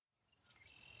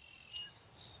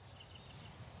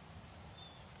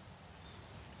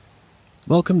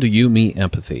Welcome to You, Me,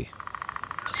 Empathy,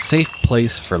 a safe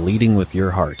place for leading with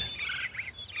your heart.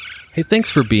 Hey,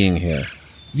 thanks for being here.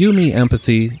 You, Me,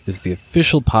 Empathy is the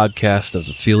official podcast of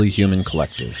the Feely Human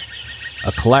Collective,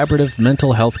 a collaborative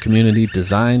mental health community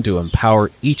designed to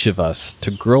empower each of us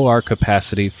to grow our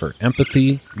capacity for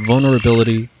empathy,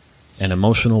 vulnerability, and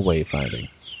emotional wayfinding.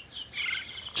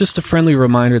 Just a friendly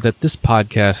reminder that this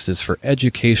podcast is for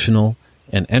educational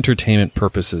and entertainment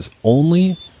purposes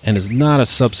only and is not a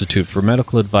substitute for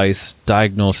medical advice,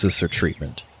 diagnosis, or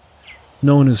treatment.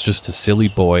 No one is just a silly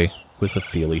boy with a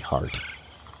feely heart.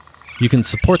 You can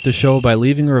support the show by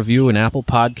leaving a review in Apple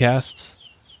Podcasts,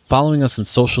 following us on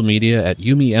social media at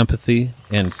YouMe Empathy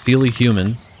and Feely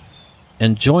Human,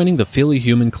 and joining the Feely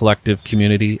Human Collective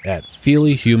community at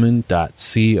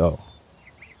feelyhuman.co.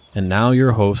 And now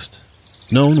your host,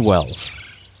 Known Wells.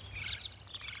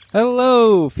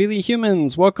 Hello, Feely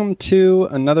Humans. Welcome to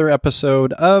another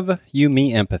episode of You,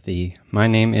 Me, Empathy. My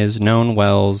name is Known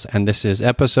Wells, and this is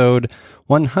episode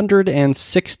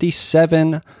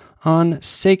 167 on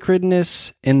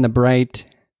Sacredness in the Bright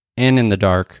and in the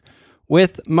Dark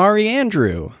with Mari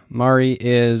Andrew. Mari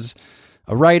is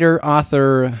a writer,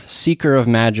 author, seeker of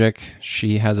magic.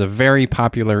 She has a very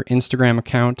popular Instagram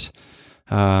account.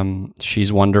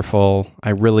 She's wonderful. I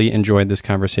really enjoyed this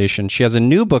conversation. She has a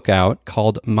new book out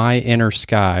called My Inner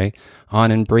Sky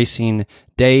on embracing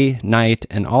day, night,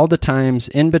 and all the times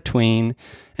in between.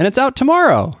 And it's out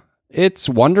tomorrow. It's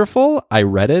wonderful. I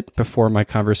read it before my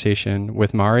conversation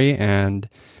with Mari, and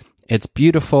it's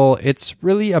beautiful. It's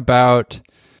really about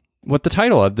what the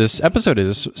title of this episode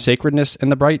is, Sacredness in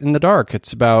the Bright and the Dark.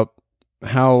 It's about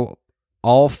how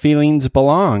all feelings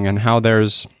belong and how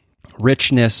there's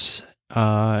richness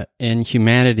in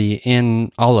humanity,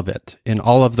 in all of it, in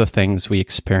all of the things we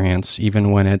experience,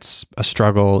 even when it's a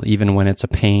struggle, even when it's a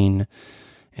pain,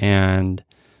 and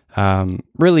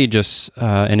really just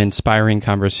an inspiring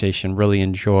conversation. Really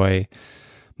enjoy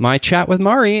my chat with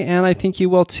Mari, and I think you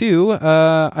will too.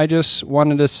 I just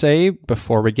wanted to say,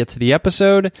 before we get to the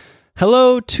episode,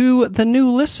 hello to the new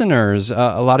listeners.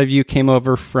 A lot of you came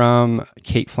over from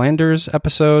Kate Flanders'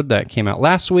 episode that came out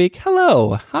last week.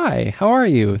 Hello. Hi. How are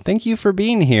you? Thank you for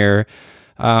being here.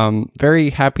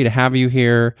 Very happy to have you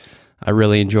here. I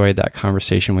really enjoyed that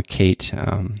conversation with Kate,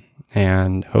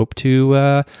 and hope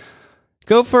to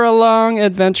go for a long,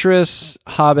 adventurous,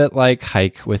 hobbit-like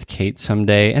hike with Kate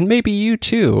someday, and maybe you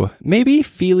too. Maybe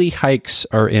Feely hikes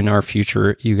are in our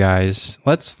future, you guys.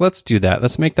 Let's do that.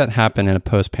 Let's make that happen in a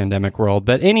post-pandemic world.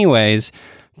 But anyways,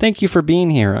 thank you for being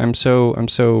here. I'm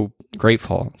so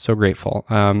grateful. So grateful.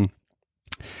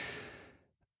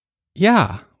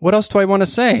 Yeah. What else do I want to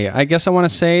say? I guess I want to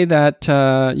say that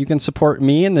you can support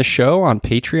me and the show on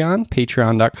Patreon,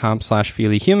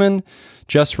 patreon.com/feelyhuman.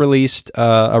 Just released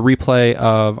a replay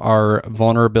of our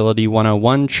Vulnerability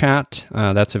 101 chat.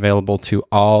 That's available to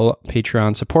all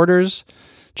Patreon supporters.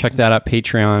 Check that out,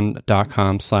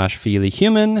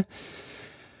 patreon.com/feelyhuman.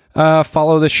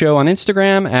 Follow the show on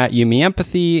Instagram at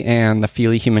YouMeEmpathy and the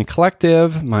Feely Human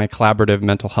Collective, my collaborative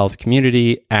mental health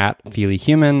community at Feely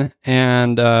Human.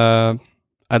 And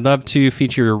I'd love to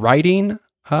feature your writing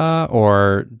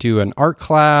or do an art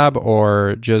collab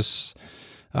or just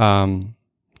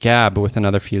gab with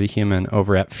another Feely Human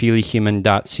over at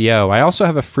feelyhuman.co. I also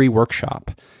have a free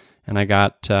workshop, and I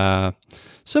got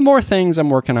some more things I'm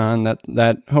working on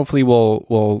that hopefully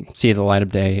will see the light of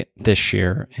day this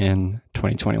year in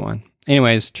 2021.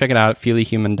 Anyways, check it out at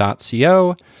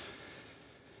feelyhuman.co.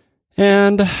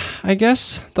 And I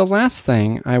guess the last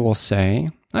thing I will say,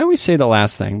 I always say the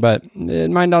last thing, but it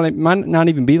might not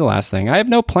even be the last thing. I have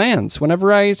no plans.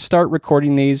 Whenever I start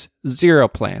recording these, zero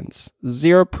plans.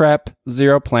 Zero prep,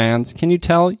 zero plans. Can you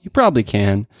tell? You probably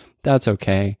can. That's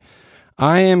okay.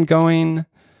 I am going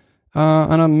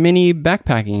on a mini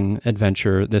backpacking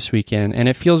adventure this weekend, and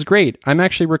it feels great. I'm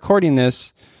actually recording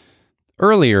this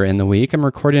earlier in the week. I'm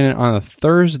recording it on a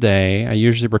Thursday. I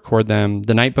usually record them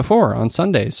the night before on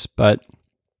Sundays, but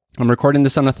I'm recording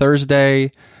this on a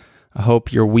Thursday. I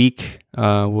hope your week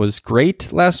was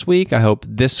great last week. I hope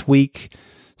this week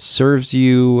serves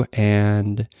you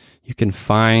and you can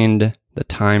find the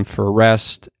time for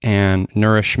rest and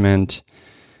nourishment,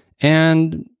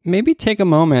 and maybe take a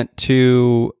moment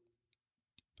to,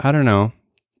 I don't know,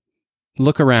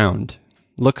 look around,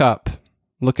 look up,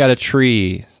 look at a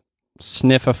tree,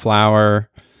 sniff a flower,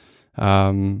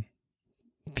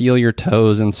 feel your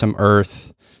toes in some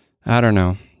earth. I don't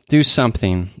know. Do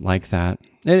something like that.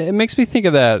 It makes me think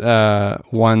of that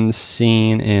one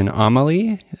scene in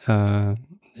Amelie. I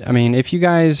mean, if you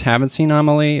guys haven't seen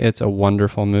Amelie, it's a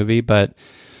wonderful movie, but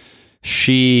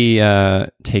she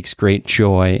takes great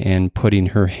joy in putting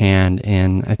her hand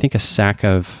in, I think, a sack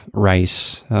of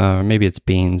rice, or maybe it's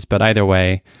beans, but either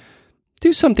way,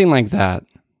 do something like that.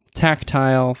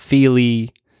 Tactile,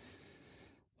 feely,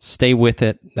 stay with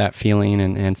it, that feeling,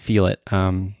 and feel it.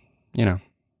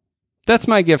 That's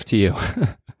my gift to you.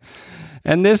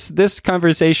 And this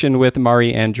conversation with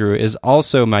Mari Andrew is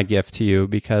also my gift to you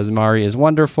because Mari is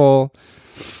wonderful.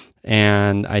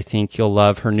 And I think you'll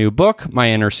love her new book, My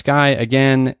Inner Sky.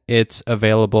 Again, it's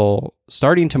available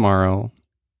starting tomorrow.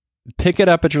 Pick it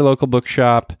up at your local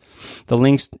bookshop. The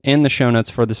link's in the show notes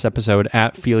for this episode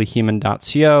at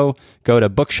feelyhuman.co. Go to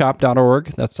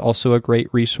bookshop.org. That's also a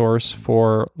great resource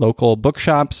for local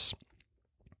bookshops.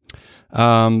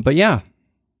 But yeah,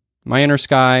 My Inner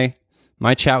Sky,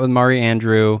 my chat with Mari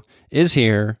Andrew is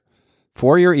here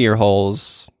for your ear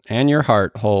holes and your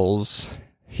heart holes.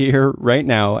 Here right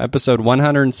now, episode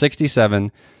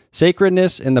 167,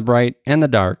 Sacredness in the Bright and the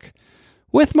Dark,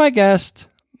 with my guest,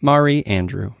 Mari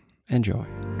Andrew. Enjoy.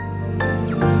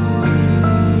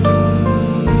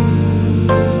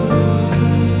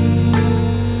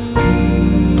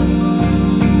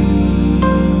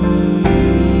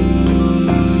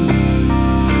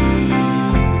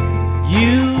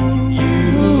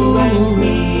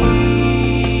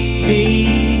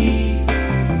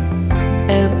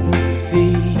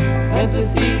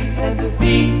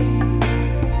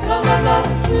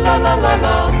 La la la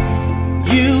la.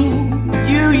 You,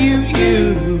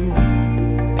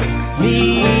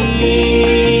 me,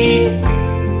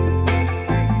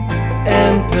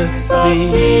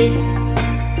 empathy.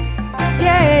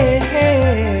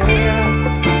 Yeah.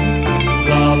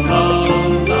 La la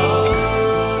la.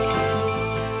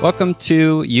 Welcome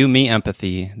to You, Me,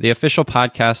 Empathy, the official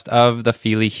podcast of the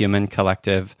Feely Human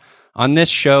Collective. On this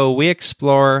show, we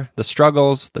explore the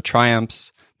struggles, the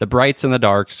triumphs, the brights and the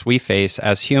darks we face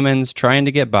as humans trying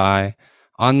to get by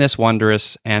on this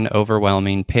wondrous and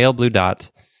overwhelming pale blue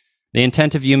dot. The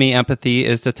intent of You, Me, Empathy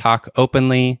is to talk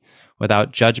openly,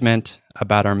 without judgment,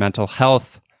 about our mental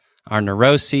health, our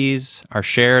neuroses, our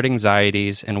shared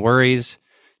anxieties and worries,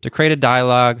 to create a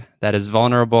dialogue that is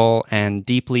vulnerable and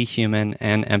deeply human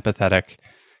and empathetic,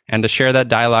 and to share that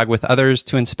dialogue with others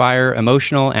to inspire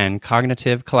emotional and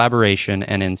cognitive collaboration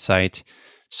and insight,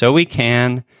 so we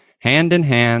can, hand in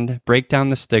hand, break down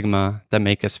the stigma that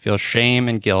make us feel shame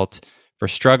and guilt for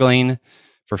struggling,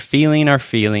 for feeling our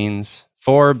feelings,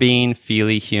 for being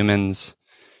feely humans.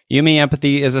 You, Me,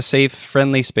 Empathy is a safe,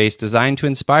 friendly space designed to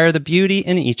inspire the beauty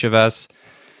in each of us.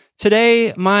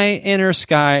 Today, my inner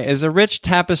sky is a rich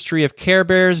tapestry of Care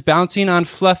Bears bouncing on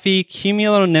fluffy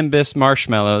cumulonimbus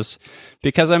marshmallows,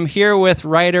 because I'm here with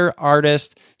writer,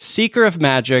 artist, seeker of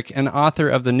magic, and author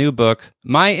of the new book,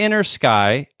 My Inner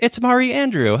Sky. It's Mari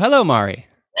Andrew. Hello, Mari.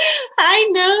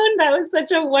 Hi, Noan. That was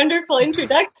such a wonderful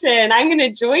introduction. I'm going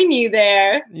to join you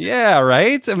there. Yeah,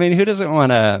 right? I mean, who doesn't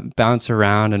want to bounce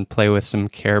around and play with some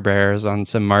Care Bears on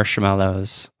some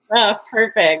marshmallows? Oh,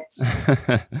 perfect.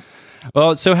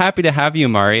 Well, it's so happy to have you,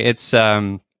 Mari. It's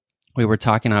we were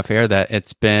talking off air that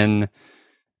it's been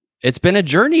a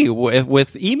journey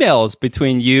with emails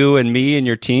between you and me and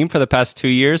your team for the past 2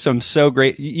 years. So I'm so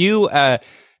great. You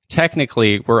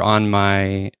technically were on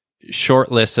my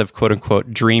short list of quote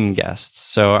unquote dream guests.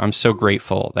 So I'm so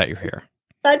grateful that you're here.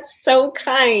 That's so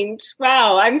kind.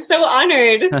 Wow. I'm so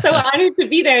honored. So honored to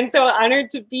be there and so honored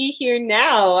to be here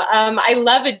now. I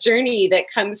love a journey that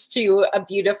comes to a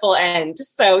beautiful end.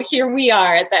 So here we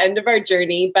are at the end of our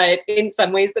journey, but in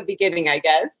some ways the beginning, I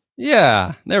guess.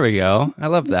 Yeah, there we go. I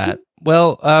love that.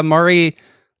 Well, Mari,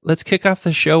 let's kick off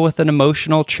the show with an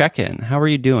emotional check-in. How are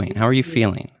you doing? How are you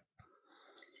feeling?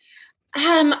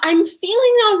 I'm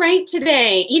feeling all right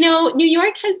today. You know, New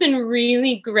York has been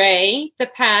really gray the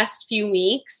past few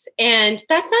weeks, and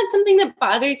that's not something that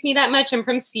bothers me that much. I'm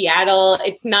from Seattle.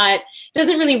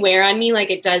 Doesn't really wear on me like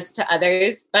it does to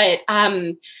others. But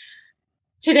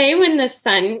today when the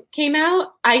sun came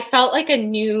out, I felt like a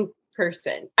new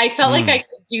person. I felt like I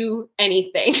could do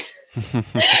anything.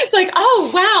 It's like,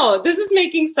 oh, wow, this is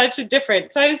making such a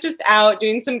difference. So I was just out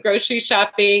doing some grocery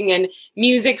shopping and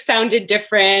music sounded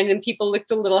different and people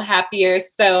looked a little happier.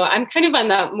 So I'm kind of on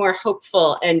the more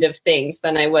hopeful end of things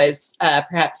than I was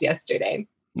perhaps yesterday.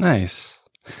 Nice.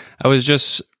 I was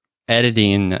just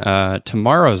editing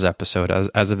tomorrow's episode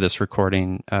as of this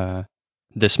recording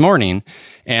this morning.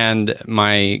 And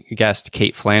my guest,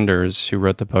 Kate Flanders, who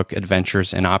wrote the book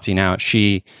Adventures in Opting Out,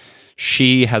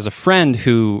 she has a friend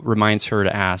who reminds her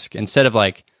to ask, instead of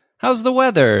like, how's the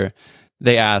weather?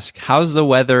 They ask, how's the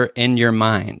weather in your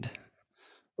mind?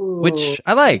 Ooh. Which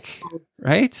I like,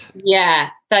 right? Yeah,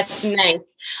 that's nice.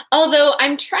 Although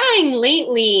I'm trying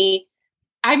lately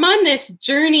I'm on this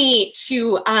journey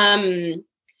to kind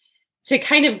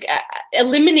of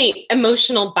eliminate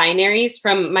emotional binaries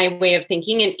from my way of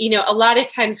thinking. And, a lot of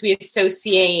times we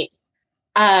associate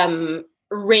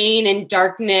rain and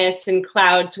darkness and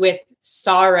clouds with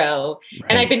sorrow. Right.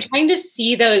 And I've been trying to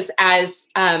see those as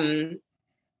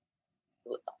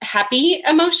happy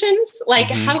emotions. Like,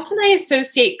 how can I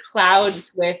associate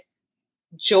clouds with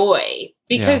joy?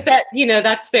 Because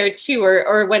that's there too.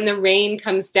 Or when the rain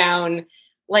comes down,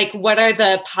 like, what are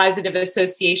the positive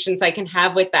associations I can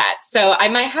have with that? So I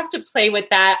might have to play with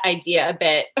that idea a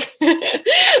bit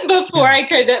before I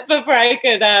could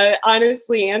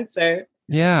honestly answer.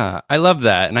 Yeah, I love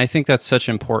that. And I think that's such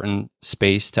an important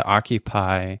space to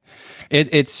occupy.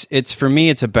 It's for me,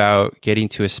 it's about getting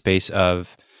to a space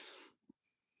of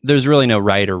there's really no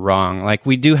right or wrong. Like,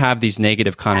 we do have these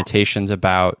negative connotations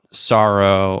about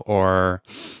sorrow or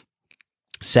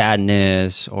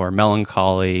sadness or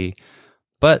melancholy.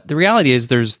 But the reality is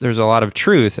there's a lot of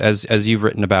truth, as you've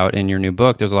written about in your new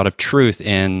book. There's a lot of truth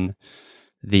in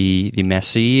the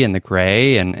messy and the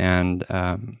gray and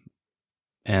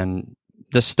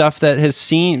the stuff that has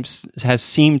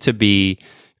seemed to be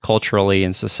culturally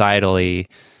and societally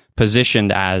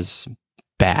positioned as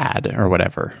bad or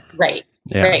whatever. Right.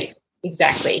 Yeah. Right.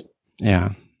 Exactly.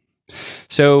 Yeah.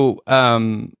 So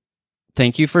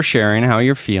thank you for sharing how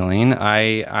you're feeling.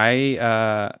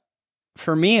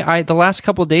 For me, the last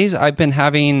couple of days I've been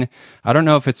having, I don't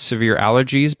know if it's severe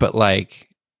allergies, but like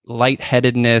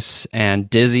lightheadedness and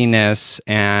dizziness,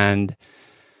 and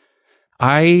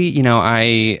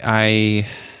I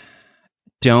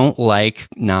don't like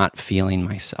not feeling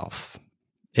myself.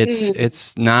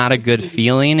 It's not a good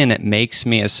feeling, and it makes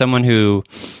me, as someone who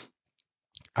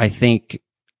I think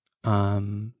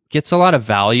gets a lot of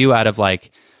value out of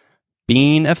like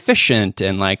being efficient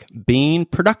and like being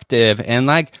productive and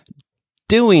like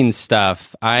doing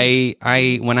stuff.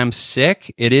 I when I'm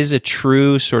sick, it is a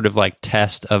true sort of like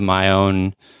test of my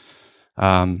own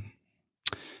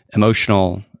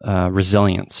emotional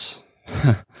resilience.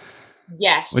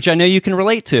 Yes. Which I know you can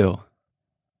relate to.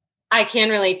 I can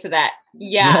relate to that.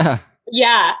 Yeah.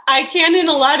 Yeah, I can in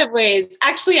a lot of ways.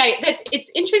 Actually,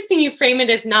 it's interesting you frame it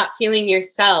as not feeling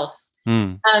yourself,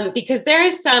 because there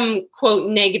is some, quote,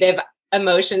 negative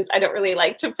emotions. I don't really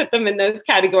like to put them in those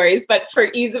categories, but for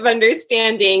ease of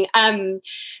understanding,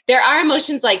 there are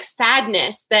emotions like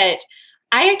sadness that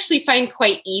I actually find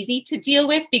quite easy to deal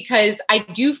with, because I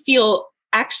do feel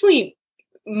actually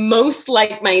most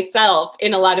like myself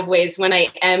in a lot of ways when I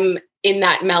am in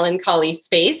that melancholy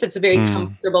space. It's a very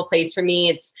comfortable place for me.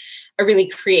 It's a really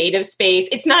creative space.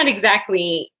 It's not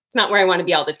where I want to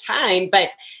be all the time, but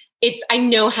I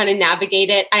know how to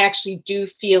navigate it. I actually do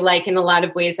feel like in a lot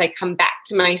of ways I come back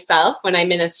to myself when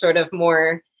I'm in a sort of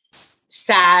more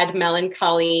sad,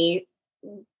 melancholy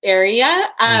area.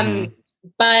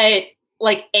 But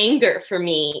like anger for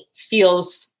me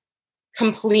feels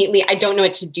completely, I don't know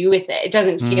what to do with it. It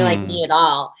doesn't feel like me at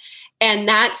all. And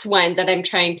that's one that I'm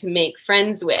trying to make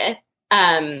friends with,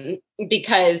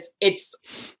 because it's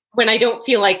when I don't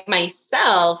feel like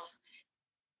myself,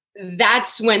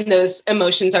 that's when those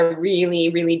emotions are really,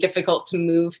 really difficult to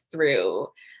move through.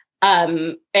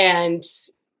 And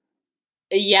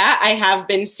yeah, I have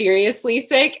been seriously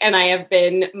sick and I have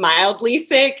been mildly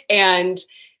sick. And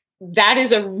that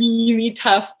is a really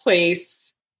tough place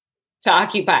to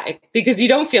occupy, because you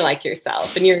don't feel like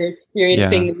yourself and you're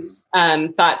experiencing these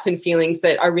thoughts and feelings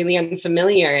that are really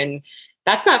unfamiliar, and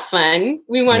that's not fun.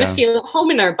 We want to feel at home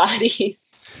in our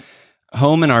bodies.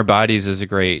 Home in our bodies is a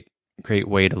great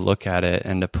way to look at it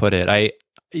and to put it.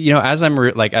 As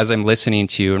I'm listening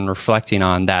to you and reflecting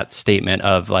on that statement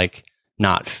of like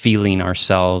not feeling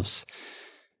ourselves,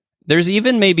 there's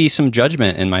even maybe some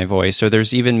judgment in my voice, or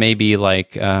there's even maybe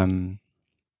like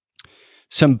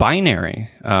some binary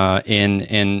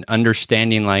in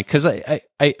understanding, like, because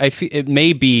I feel it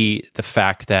may be the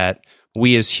fact that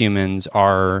we as humans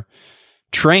are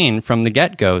trained from the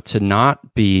get-go to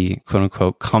not be quote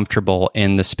unquote comfortable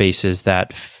in the spaces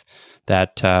that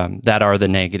are the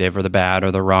negative or the bad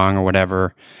or the wrong or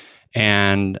whatever.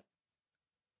 And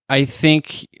I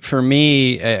think for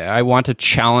me, I want to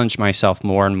challenge myself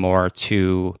more and more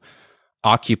to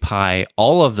occupy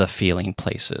all of the feeling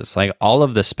places, like all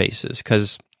of the spaces,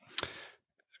 because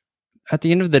at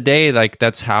the end of the day, like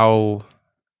that's how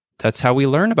we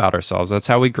learn about ourselves. That's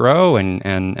how we grow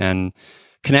and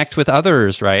connect with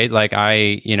others, right? Like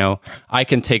I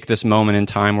can take this moment in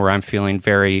time where I'm feeling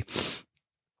very,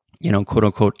 quote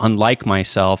unquote, unlike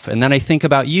myself. And then I think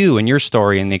about you and your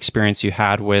story and the experience you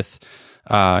had with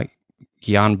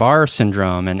Guillain-Barré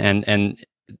syndrome and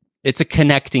it's a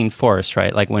connecting force,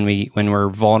 right? Like when we're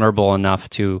vulnerable enough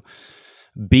to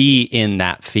be in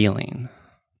that feeling.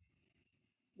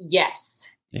 Yes.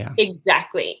 Yeah.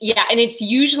 Exactly. Yeah. And it's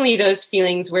usually those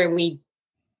feelings where we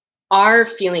are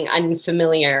feeling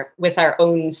unfamiliar with our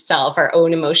own self, our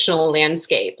own emotional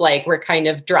landscape. Like we're kind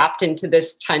of dropped into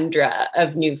this tundra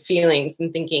of new feelings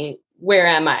and thinking, where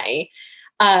am I?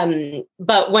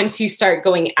 But once you start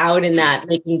going out in that,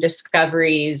 making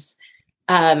discoveries,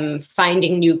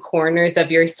 finding new corners of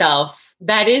yourself,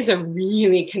 that is a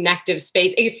really connective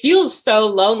space. It feels so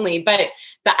lonely, but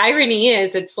the irony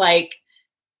is it's like,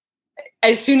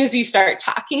 as soon as you start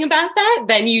talking about that,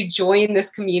 then you join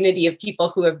this community of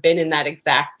people who have been in that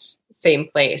exact same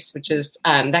place, which is,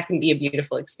 that can be a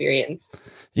beautiful experience.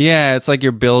 Yeah. It's like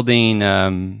you're building,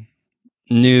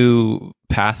 new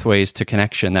pathways to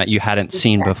connection that you hadn't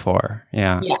seen before.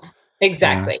 Yeah. Yeah,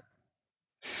 exactly.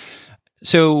 Yeah.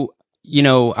 So,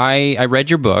 I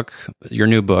read your book, your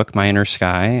new book, My Inner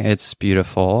Sky. It's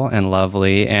beautiful and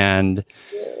lovely. And,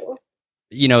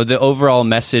 the overall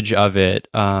message of it,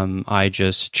 I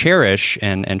just cherish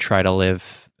and try to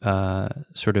live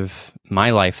sort of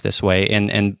my life this way.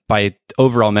 And by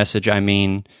overall message, I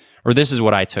mean, or this is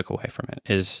what I took away from it,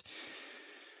 is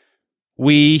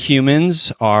we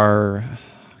humans are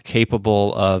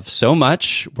capable of so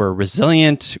much. We're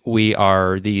resilient. We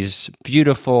are these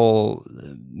beautiful,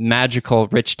 magical,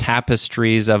 rich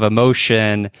tapestries of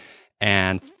emotion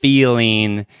and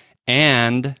feeling,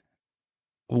 and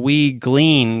we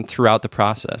glean throughout the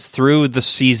process, through the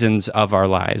seasons of our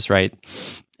lives, right?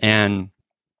 And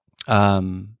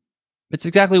it's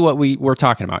exactly what we're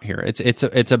talking about here.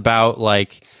 It's about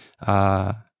like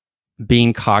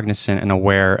being cognizant and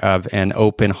aware of and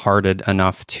open-hearted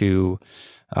enough to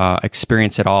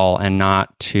experience it all and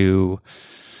not to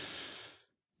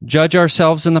judge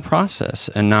ourselves in the process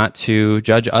and not to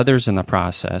judge others in the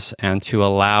process, and to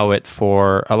allow it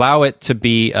to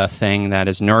be a thing that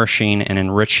is nourishing and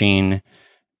enriching.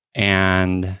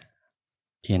 And,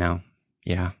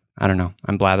 I don't know,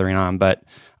 I'm blathering on, but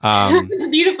it's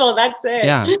beautiful. That's it.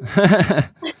 Yeah.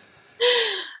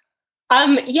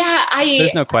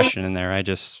 There's no question in there. I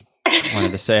just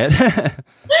wanted to say it.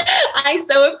 I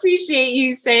so appreciate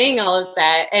you saying all of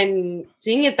that and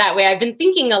seeing it that way. I've been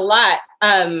thinking a lot,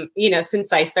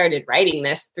 since I started writing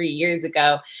this 3 years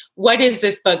ago, what is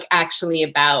this book actually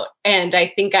about? And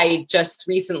I think I just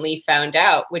recently found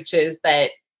out, which is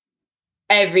that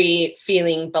every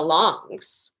feeling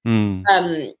belongs.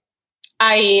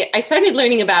 I started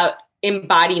learning about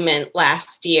embodiment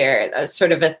last year,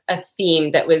 sort of a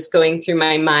theme that was going through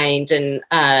my mind, and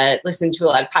listened to a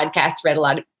lot of podcasts, read a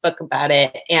lot of book about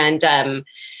it. And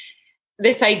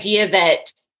this idea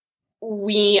that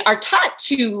we are taught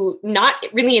to not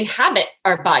really inhabit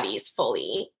our bodies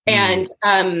fully. And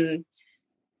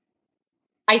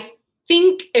I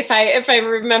think if I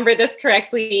remember this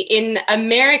correctly, in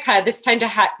America, this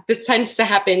tends to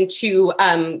happen to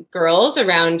girls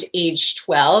around age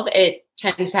 12. It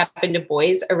tends to happen to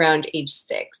boys around age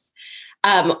 6,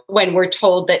 when we're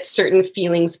told that certain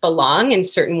feelings belong and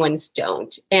certain ones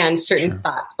don't, and certain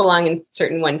thoughts belong and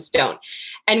certain ones don't.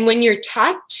 And when you're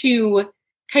taught to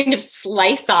kind of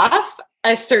slice off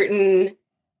a certain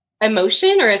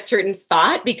emotion or a certain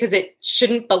thought because it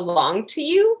shouldn't belong to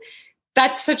you,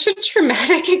 that's such a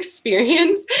traumatic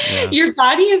experience. Yeah. Your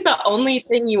body is the only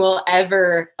thing you will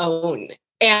ever own.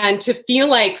 And to feel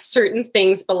like certain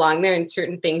things belong there and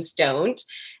certain things don't.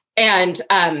 And,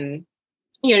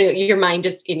 your mind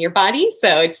is in your body.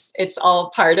 So it's all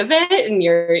part of it. And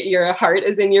your heart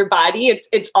is in your body.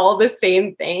 It's all the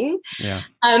same thing. Yeah.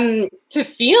 To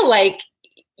feel like,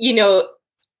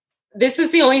 this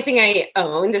is the only thing I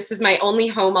own. This is my only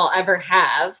home I'll ever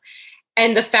have.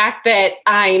 And the fact that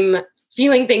I'm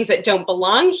feeling things that don't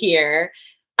belong here,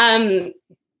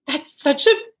 that's such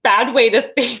a bad way to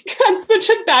think. That's such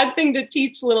a bad thing to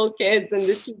teach little kids and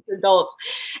to teach adults.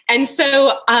 And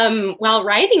so while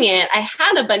writing it, I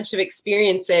had a bunch of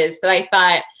experiences that I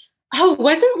thought, oh,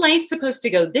 wasn't life supposed to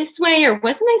go this way? Or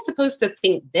wasn't I supposed to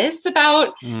think this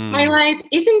about my life?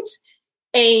 Isn't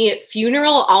a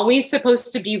funeral always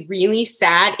supposed to be really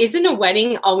sad? Isn't a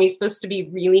wedding always supposed to be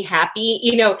really happy?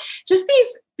 Just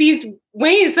these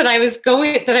ways that I was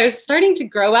starting to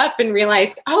grow up and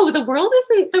realize, oh, the world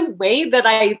isn't the way that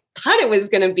I thought it was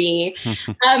going to be.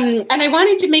 And I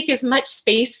wanted to make as much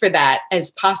space for that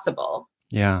as possible.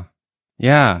 Yeah.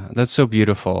 Yeah. That's so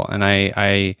beautiful. And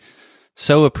I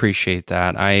so appreciate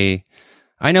that. I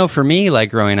know for me,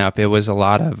 like growing up, it was a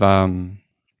lot of, I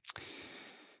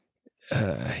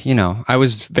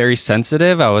was very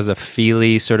sensitive. I was a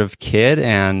feely sort of kid,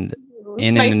 and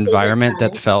in My an favorite environment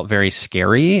that time. felt very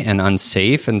scary and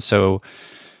unsafe. And so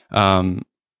I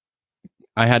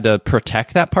had to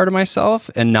protect that part of myself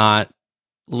and not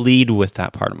lead with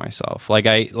that part of myself. Like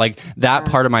that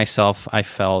part of myself I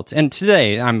felt, and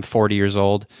today I'm 40 years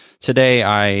old. Today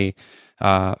I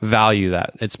value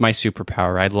that. It's my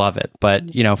superpower. I love it.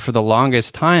 But, you know, for the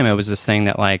longest time, it was this thing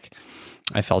that like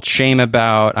I felt shame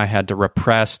about. I had to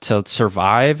repress to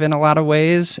survive in a lot of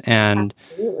ways. And,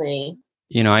 Absolutely.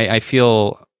 you know, I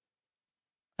feel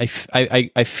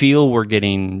we're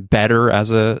getting better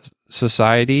as a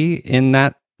society in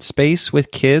that space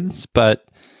with kids. But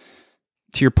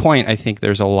to your point, I think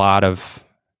there's a lot of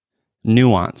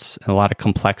nuance and a lot of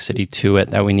complexity to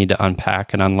it that we need to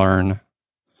unpack and unlearn.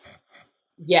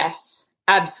 Yes,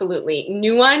 absolutely.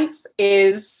 Nuance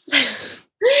is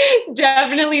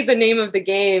definitely the name of the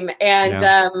game.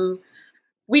 And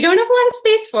we don't have a lot of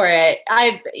space for it.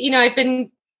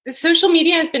 Social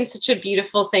media has been such a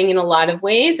beautiful thing in a lot of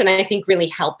ways, and I think really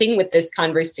helping with this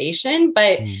conversation,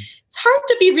 but it's hard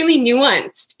to be really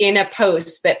nuanced in a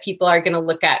post that people are going to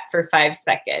look at for 5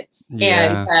 seconds.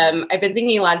 Yeah. And I've been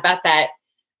thinking a lot about that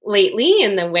lately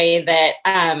in the way that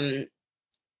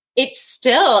it's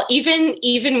still,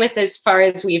 even with as far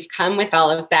as we've come with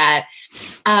all of that,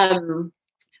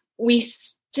 we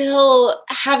still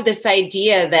have this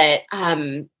idea that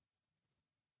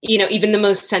even the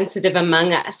most sensitive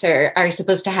among us are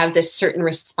supposed to have this certain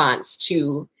response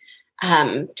to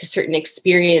certain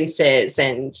experiences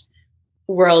and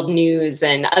world news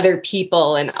and other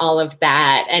people and all of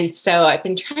that. And so I've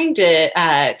been trying to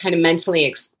kind of mentally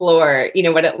explore,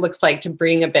 what it looks like to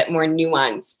bring a bit more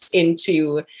nuance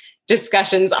into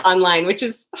discussions online, which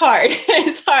is hard.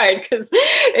 It's hard because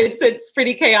it's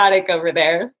pretty chaotic over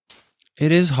there.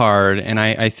 It is hard. And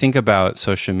I think about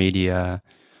social media.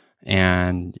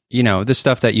 And, the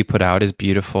stuff that you put out is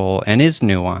beautiful and is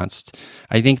nuanced.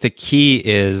 I think the key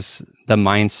is the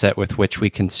mindset with which we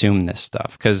consume this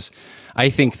stuff. Because I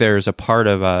think there's a part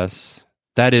of us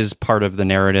that is part of the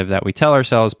narrative that we tell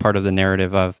ourselves, part of the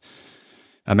narrative of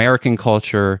American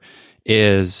culture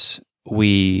is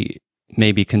we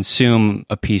maybe consume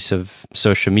a piece of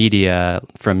social media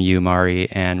from you, Mari,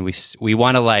 and we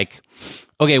want to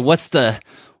okay,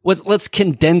 let's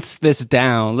condense this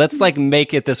down. Let's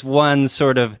make it this one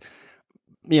sort of,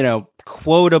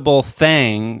 quotable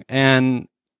thing. And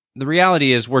the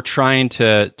reality is we're trying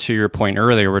to your point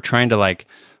earlier, we're trying to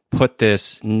put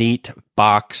this neat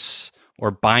box or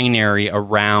binary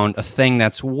around a thing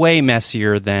that's way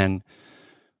messier than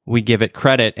we give it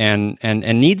credit and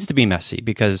needs to be messy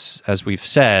because, as we've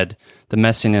said, the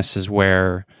messiness is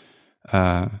where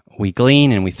we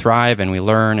glean and we thrive and we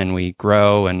learn and we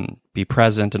grow and be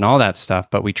present and all that stuff,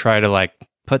 but we try to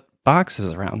put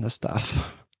boxes around this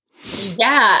stuff.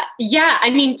 Yeah.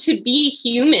 I mean, to be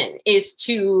human is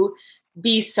to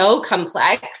be so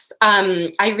complex.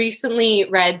 I recently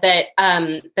read that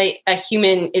a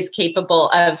human is capable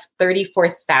of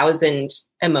 34,000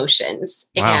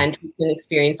 emotions. Wow. And we can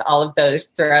experience all of those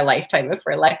through our lifetime if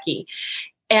we're lucky.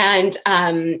 And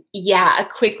a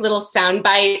quick little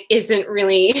soundbite isn't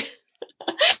really...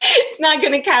 it's not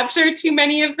going to capture too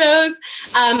many of those.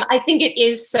 I think it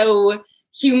is so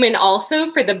human also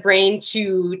for the brain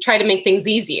to try to make things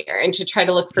easier and to try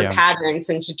to look for patterns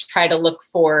and to try to look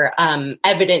for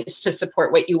evidence to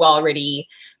support what you already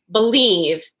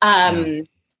believe,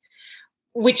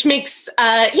 which makes,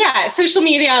 social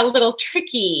media a little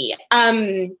tricky.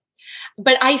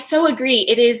 But I so agree.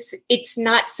 It's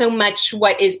not so much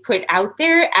what is put out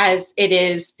there as it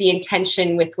is the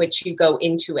intention with which you go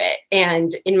into it.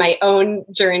 And in my own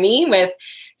journey with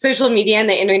social media and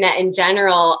the internet in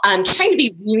general, I'm trying to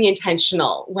be really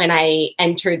intentional when I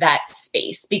enter that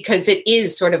space, because it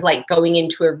is sort of like going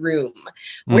into a room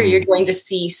where you're going to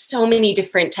see so many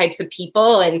different types of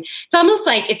people. And it's almost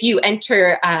like if you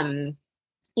enter,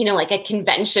 like a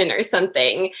convention or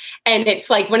something. And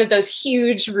it's like one of those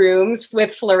huge rooms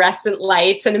with fluorescent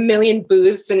lights and a million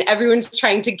booths, and everyone's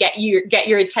trying to get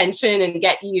your attention and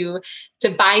get you to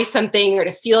buy something or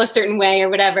to feel a certain way or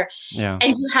whatever. Yeah.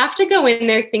 And you have to go in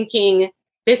there thinking,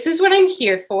 this is what I'm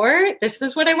here for. This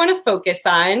is what I want to focus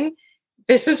on.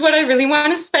 This is what I really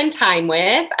want to spend time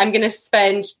with. I'm going to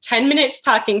spend 10 minutes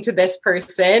talking to this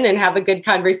person and have a good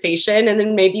conversation, and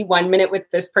then maybe 1 minute with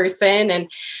this person. And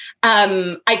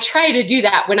I try to do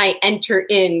that when I enter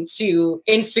into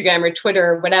Instagram or Twitter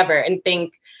or whatever, and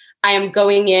think I am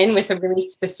going in with a really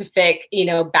specific,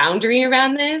 boundary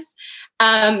around this.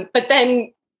 But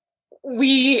then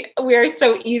we are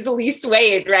so easily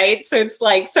swayed, right? So it's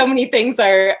like so many things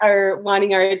are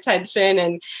wanting our attention,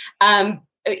 and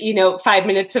 5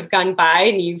 minutes have gone by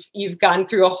and you've gone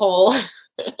through a whole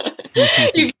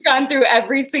You've gone through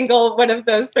every single one of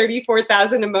those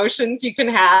 34,000 emotions you can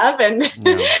have, and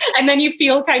and then you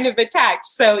feel kind of attacked.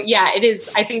 So yeah, it is.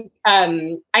 I think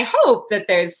I hope that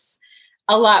there's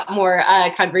a lot more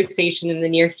conversation in the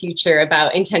near future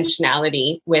about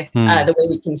intentionality with the way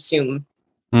we consume.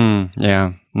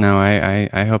 Yeah, no,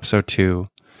 I hope so too.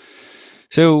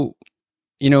 So,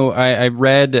 I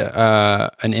read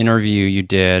an interview you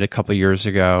did a couple years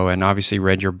ago, and obviously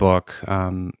read your book.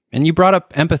 And you brought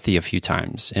up empathy a few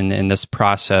times in this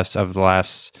process of the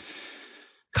last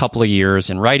couple of years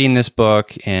in writing this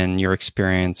book and your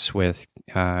experience with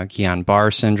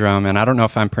Guillain-Barré syndrome. And I don't know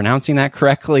if I'm pronouncing that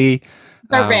correctly.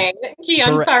 Barré.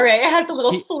 Guillain-Barré has a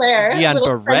little flair.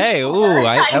 Guillain-Barré. Ooh,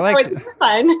 I like it's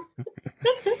fun.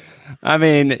 I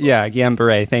mean, yeah,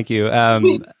 Guillain-Barré. Thank you.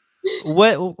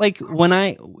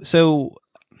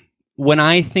 When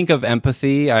I think of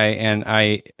empathy,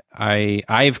 I've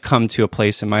come to a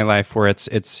place in my life where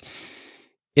it's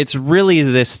really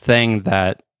this thing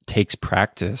that takes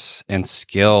practice and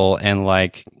skill and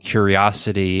like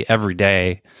curiosity every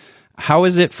day. How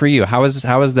is it for you? How has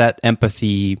that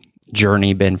empathy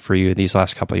journey been for you these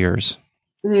last couple of years?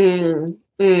 It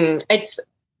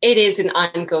is an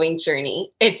ongoing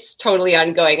journey. It's totally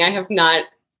ongoing. I have not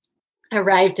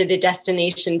arrived at a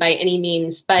destination by any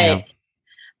means, but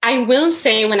I will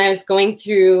say when I was going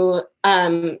through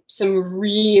some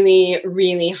really,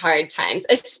 really hard times,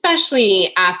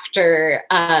 especially after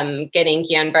getting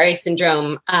Guillain-Barré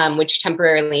syndrome, which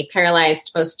temporarily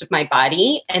paralyzed most of my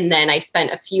body. And then I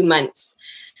spent a few months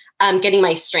getting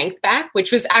my strength back,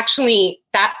 which was actually,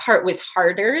 that part was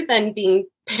harder than being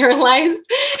paralyzed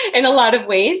in a lot of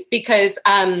ways because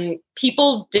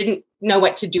people didn't know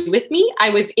what to do with me. I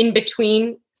was in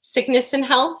between sickness and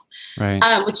health,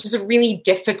 right. Which is a really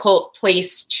difficult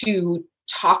place to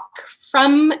talk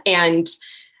from. And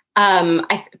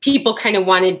people kind of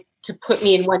wanted to put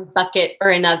me in one bucket or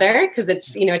another because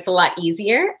it's a lot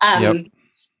easier,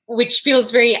 which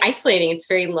feels very isolating. It's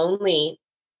very lonely.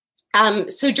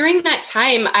 So during that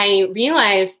time, I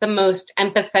realized the most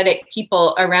empathetic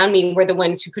people around me were the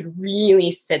ones who could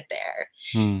really sit there.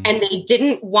 And they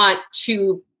didn't want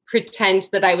to pretend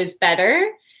that I was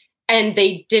better. And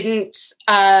they didn't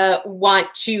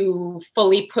want to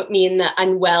fully put me in the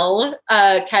unwell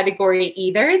category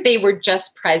either. They were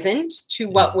just present to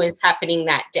what was happening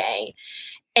that day.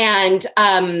 And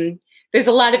there's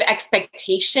a lot of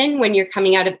expectation when you're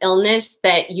coming out of illness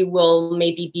that you will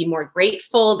maybe be more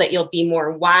grateful, that you'll be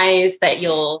more wise, that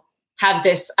you'll have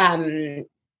this,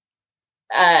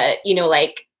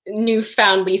 like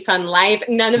newfound lease on life.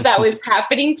 None of that was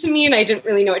happening to me, and I didn't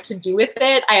really know what to do with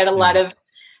it. I had a lot of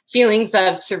feelings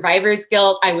of survivor's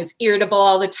guilt. I was irritable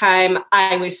all the time.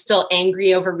 I was still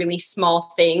angry over really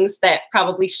small things that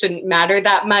probably shouldn't matter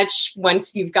that much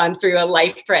once you've gone through a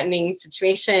life-threatening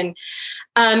situation.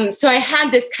 So I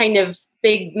had this kind of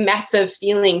big mess of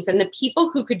feelings, and the people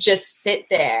who could just sit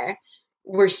there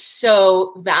were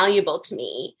so valuable to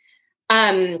me.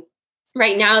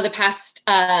 Right now, the past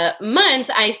month,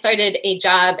 I started a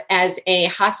job as a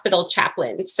hospital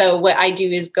chaplain. So what I do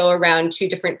is go around to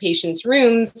different patients'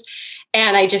 rooms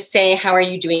and I just say, how are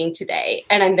you doing today?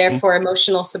 And I'm there for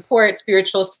emotional support,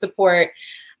 spiritual support.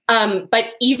 But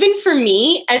even for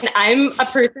me, and I'm a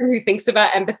person who thinks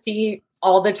about empathy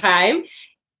all the time,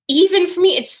 even for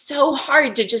me, it's so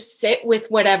hard to just sit with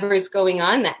whatever is going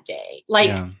on that day.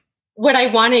 What I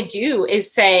want to do is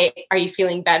say, are you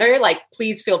feeling better? Like,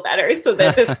 please feel better so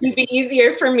that this can be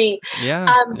easier for me.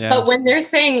 But when they're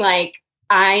saying like,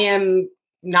 I am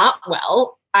not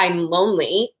well, I'm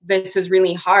lonely, this is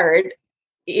really hard,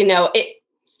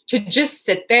 to just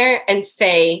sit there and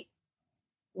say,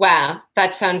 wow,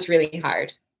 that sounds really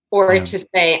hard. Or to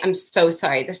say, I'm so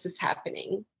sorry this is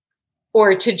happening.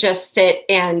 Or to just sit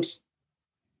and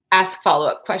ask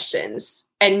follow-up questions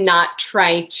and not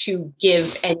try to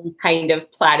give any kind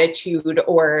of platitude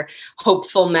or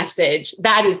hopeful message.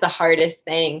 That is the hardest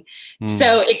thing.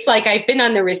 So it's like I've been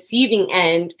on the receiving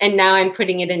end and now I'm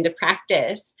putting it into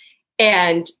practice.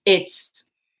 And it's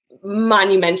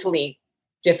monumentally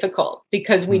difficult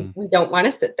because we don't want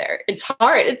to sit there. It's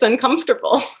hard. It's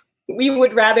uncomfortable. We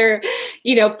would rather,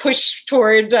 push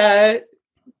toward the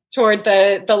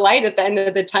light at the end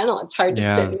of the tunnel. It's hard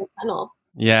to sit in the tunnel.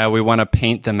 Yeah, we want to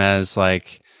paint them as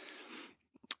like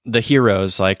the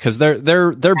heroes, like because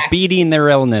they're beating their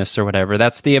illness or whatever.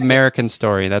 That's the American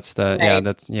story. That's the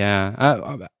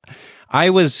I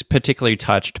was particularly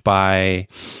touched by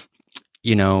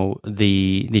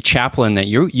the chaplain that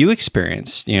you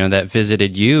experienced, that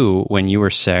visited you when you were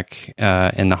sick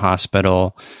in the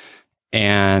hospital,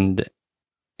 and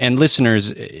and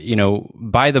listeners,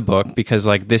 buy the book, because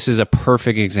like this is a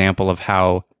perfect example of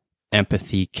how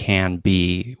empathy can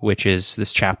be, which is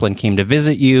this chaplain came to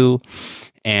visit you,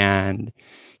 and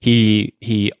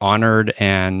he honored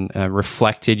and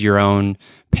reflected your own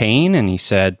pain, and he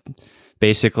said,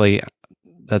 basically,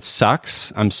 that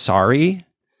sucks, I'm sorry,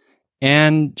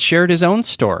 and shared his own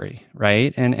story,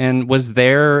 right? And was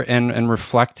there and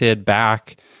reflected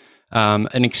back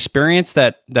an experience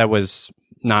that was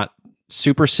not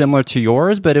super similar to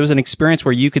yours, but it was an experience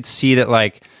where you could see that,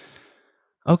 like,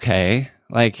 okay,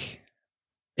 like,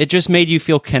 it just made you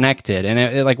feel connected. And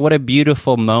it, like, what a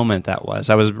beautiful moment that was.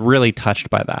 I was really touched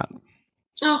by that.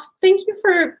 Oh, thank you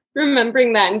for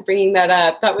remembering that and bringing that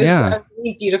up. That was a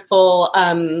really beautiful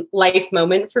life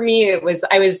moment for me.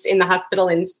 I was in the hospital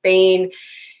in Spain,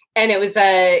 and it was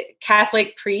a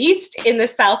Catholic priest in the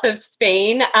south of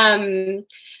Spain.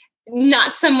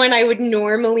 Not someone I would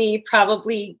normally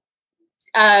probably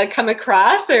come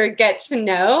across or get to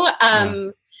know.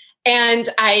 And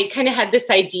I kind of had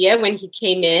this idea when he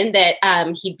came in that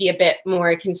he'd be a bit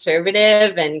more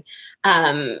conservative and,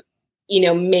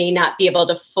 may not be able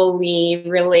to fully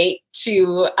relate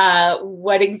to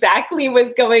what exactly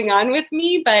was going on with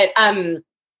me. But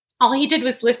all he did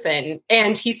was listen.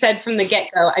 And he said from the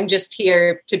get-go, I'm just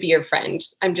here to be your friend.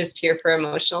 I'm just here for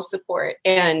emotional support.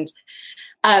 And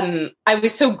I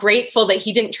was so grateful that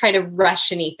he didn't try to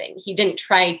rush anything. He didn't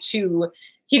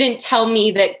tell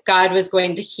me that God was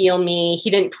going to heal me. He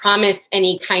didn't promise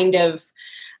any kind of,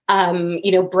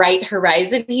 bright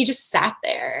horizon. He just sat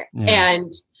there. Yeah.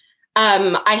 And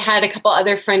I had a couple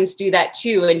other friends do that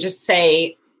too, and just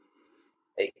say,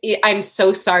 I'm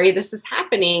so sorry this is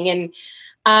happening. And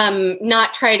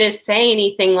not try to say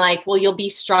anything like, well, you'll be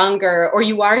stronger, or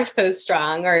you are so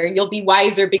strong, or you'll be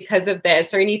wiser because of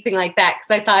this, or anything like that.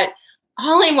 Because I thought,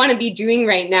 all I want to be doing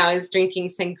right now is drinking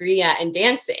sangria and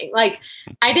dancing. Like,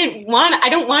 I don't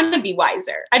want to be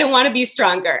wiser. I don't want to be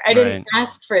stronger. I didn't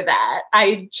ask for that.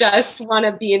 I just want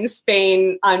to be in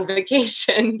Spain on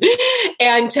vacation.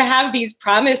 And to have these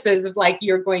promises of like,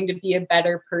 you're going to be a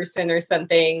better person or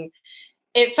something,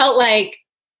 it felt like,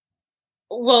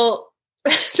 well,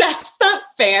 that's not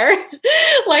fair.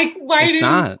 Like, why it's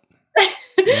not.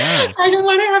 Yeah. I don't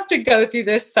want to have to go through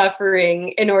this suffering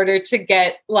in order to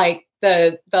get like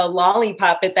the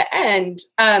lollipop at the end.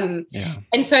 And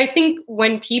so I think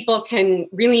when people can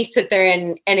really sit there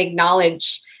and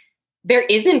acknowledge there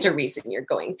isn't a reason you're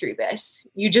going through this,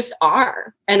 you just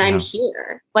are, and I'm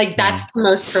here. Like, that's the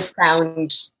most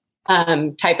profound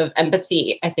type of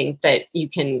empathy I think that you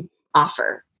can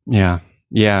offer.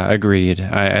 Yeah, agreed.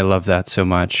 I love that so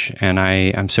much. And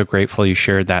I'm so grateful you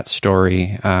shared that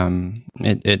story.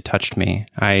 It touched me.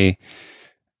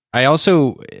 I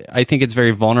also think it's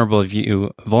very vulnerable of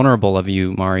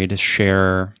you, Mari, to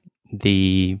share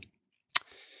the,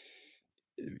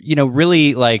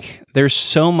 really, like, there's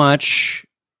so much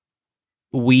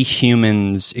we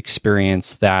humans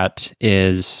experience that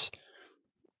is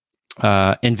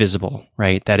invisible,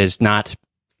 right? That is not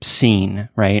seen,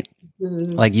 right?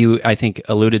 Like you, I think,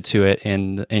 alluded to it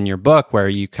in your book, where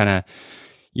you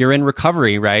you're in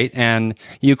recovery, right? And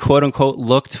you quote unquote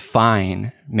looked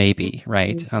fine, maybe,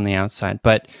 right, on the outside,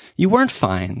 but you weren't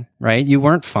fine, right? You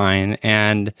weren't fine.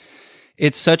 And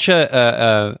it's such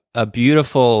a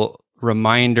beautiful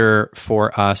reminder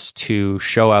for us to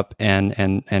show up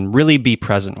and really be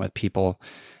present with people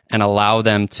and allow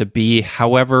them to be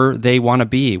however they want to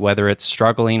be, whether it's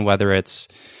struggling, whether it's,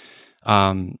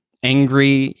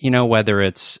 angry, whether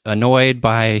it's annoyed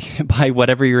by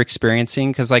whatever you're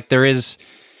experiencing. Cause like it's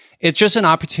just an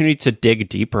opportunity to dig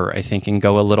deeper, I think, and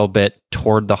go a little bit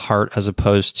toward the heart as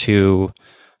opposed to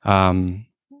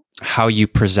how you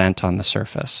present on the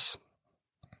surface.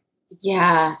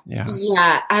 Yeah,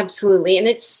 absolutely. And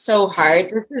it's so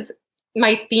hard. This is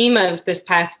my theme of this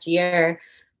past year,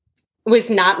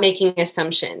 was not making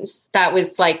assumptions. That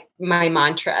was like my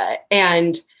mantra.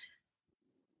 And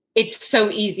it's so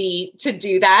easy to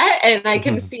do that. And I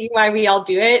can see why we all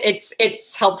do it.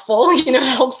 It's helpful,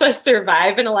 helps us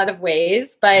survive in a lot of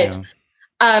ways, but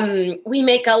we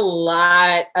make a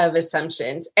lot of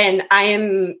assumptions. And I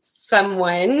am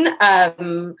someone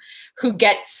who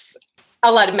gets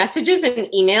a lot of messages and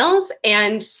emails,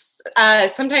 and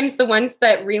sometimes the ones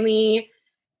that really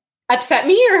upset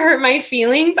me or hurt my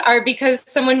feelings are because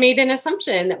someone made an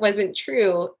assumption that wasn't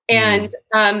true. And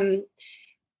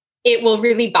it will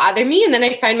really bother me. And then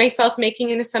I find myself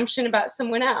making an assumption about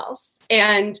someone else.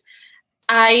 And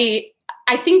I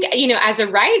think, as a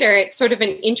writer, it's sort of an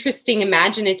interesting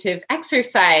imaginative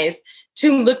exercise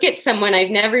to look at someone I've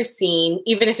never seen,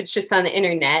 even if it's just on the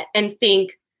internet, and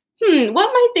think,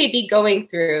 what might they be going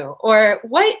through? Or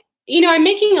what, I'm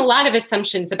making a lot of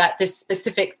assumptions about this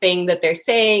specific thing that they're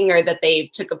saying or that they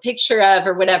took a picture of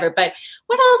or whatever, but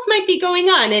what else might be going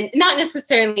on? And not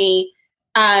necessarily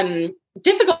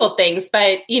difficult things,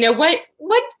 but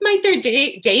what might their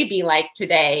day be like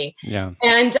today? Yeah.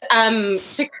 And to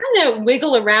kind of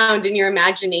wiggle around in your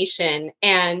imagination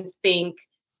and think,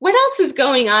 what else is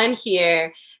going on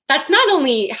here? That's not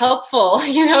only helpful,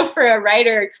 for a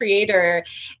writer, creator,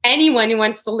 anyone who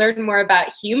wants to learn more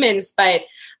about humans, but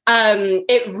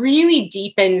it really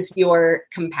deepens your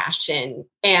compassion.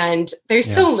 And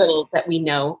there's so little that we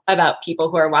know about people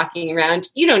who are walking around.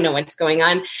 You don't know what's going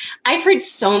on. I've heard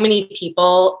so many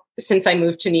people since I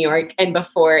moved to New York and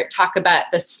before talk about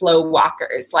the slow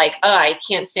walkers, like, oh, I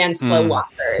can't stand slow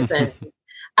walkers and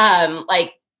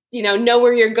know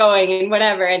where you're going and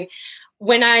whatever. And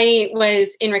when I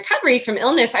was in recovery from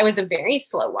illness, I was a very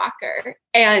slow walker,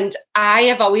 and I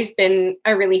have always been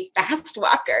a really fast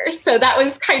walker. So that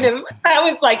was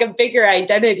like a bigger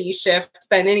identity shift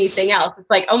than anything else. It's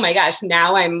like, oh my gosh,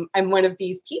 now I'm one of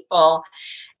these people.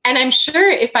 And I'm sure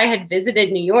if I had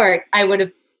visited New York, I would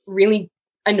have really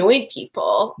annoyed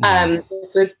people.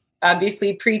 This was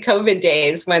obviously pre-COVID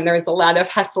days when there was a lot of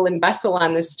hustle and bustle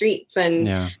on the streets.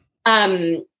 And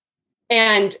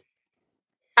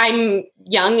I'm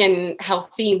young and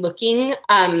healthy looking.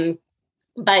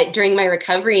 But during my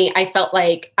recovery, I felt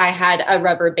like I had a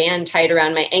rubber band tied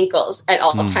around my ankles at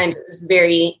all times. It was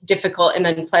very difficult and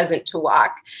unpleasant to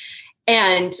walk.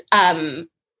 And,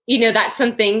 that's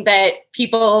something that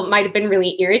people might have been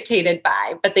really irritated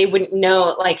by, but they wouldn't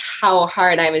know like how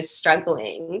hard I was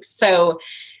struggling. So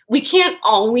we can't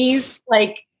always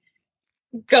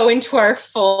go into our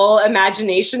full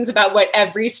imaginations about what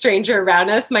every stranger around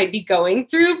us might be going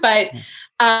through, but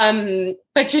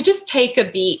to just take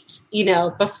a beat,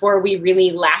 before we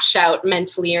really lash out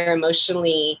mentally or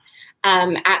emotionally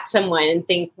at someone and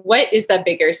think, what is the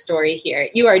bigger story here?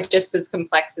 You are just as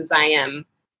complex as I am.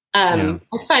 I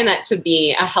find that to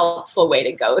be a helpful way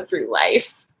to go through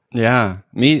life. Yeah,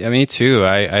 me too.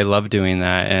 I love doing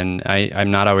that, and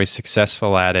I'm not always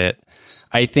successful at it.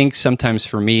 I think sometimes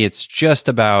for me, it's just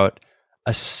about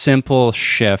a simple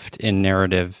shift in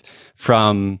narrative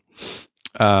from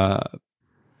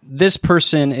this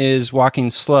person is walking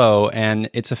slow and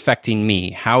it's affecting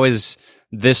me. How is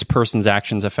this person's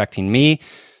actions affecting me?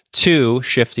 To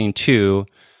shifting to,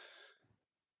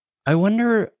 I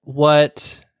wonder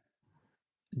what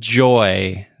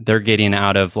joy they're getting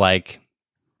out of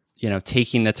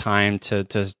taking the time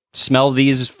to smell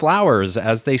these flowers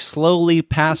as they slowly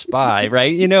pass by,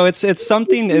 right? It's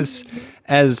something as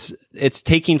it's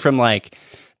taking from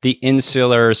the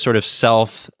insular sort of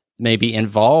self, maybe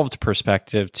involved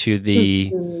perspective to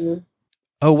the,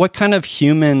 what kind of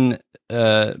human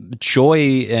joy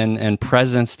and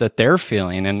presence that they're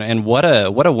feeling, and what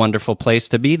a wonderful place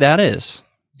to be that is,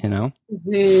 I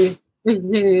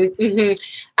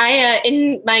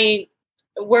in my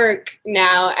work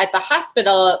now at the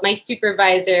hospital, my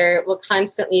supervisor will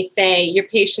constantly say, your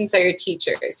patients are your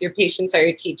teachers. Your patients are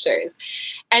your teachers.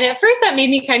 And at first that made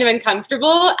me kind of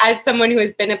uncomfortable as someone who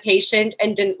has been a patient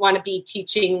and didn't want to be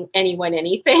teaching anyone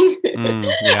anything.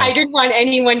 I didn't want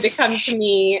anyone to come to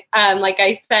me, like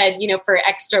I said, for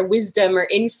extra wisdom or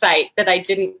insight that I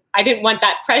didn't want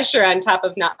that pressure on top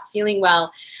of not feeling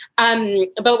well.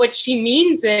 But what she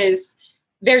means is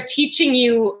they're teaching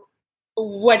you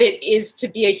what it is to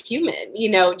be a human,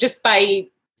 just by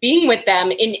being with them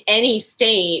in any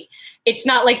state. It's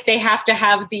not like they have to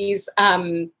have these,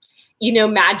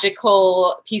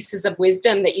 magical pieces of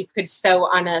wisdom that you could sew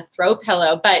on a throw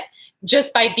pillow, but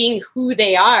just by being who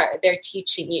they are, they're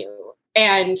teaching you.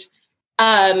 And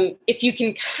if you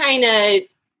can kind of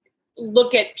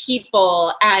look at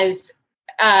people as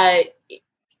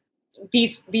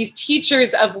these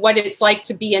teachers of what it's like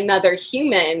to be another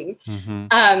human,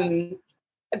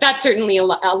 that's certainly a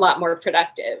lot more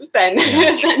productive than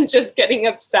than just getting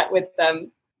upset with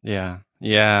them. Yeah,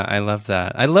 I love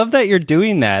that. I love that you're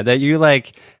doing that you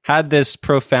had this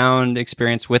profound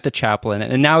experience with a chaplain,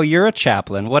 and now you're a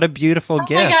chaplain. What a beautiful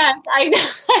gift. My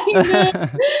gosh,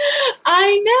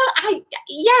 I know.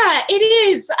 It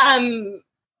is.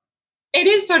 It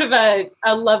is sort of a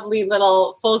lovely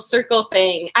little full circle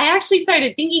thing. I actually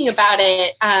started thinking about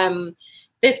it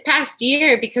this past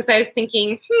year because I was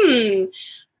thinking,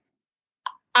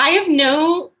 I have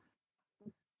no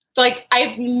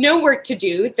work to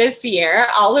do this year.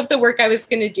 All of the work I was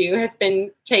going to do has been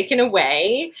taken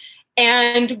away.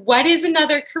 And what is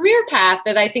another career path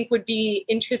that I think would be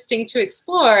interesting to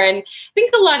explore? And I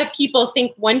think a lot of people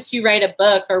think once you write a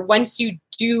book or once you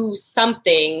do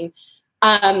something,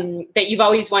 that you've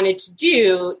always wanted to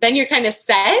do, then you're kind of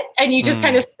set and you just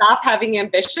kind of stop having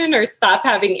ambition or stop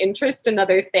having interest in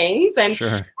other things. And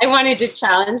Sure. I wanted to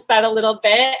challenge that a little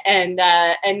bit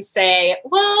and say,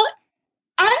 well,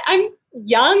 I'm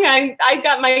young. I've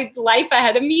got my life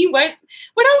ahead of me. What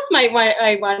else might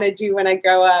I want to do when I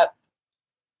grow up?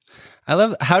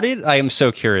 I am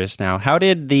so curious now. How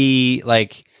did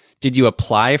did you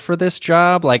apply for this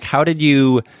job? Like, how did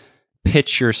you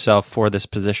pitch yourself for this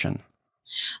position?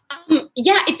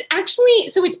 Yeah, it's actually,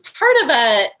 so it's part of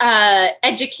a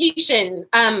education.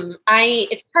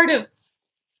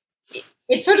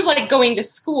 It's sort of like going to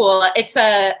school. It's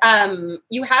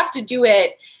you have to do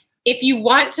it. If you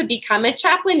want to become a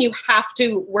chaplain, you have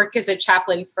to work as a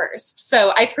chaplain first.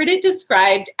 So I've heard it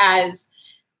described as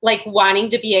like wanting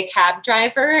to be a cab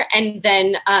driver and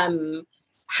then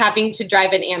having to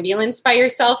drive an ambulance by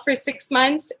yourself for 6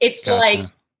 months. It's Gotcha. like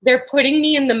they're putting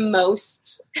me in the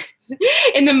most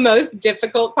in the most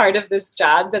difficult part of this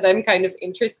job that I'm kind of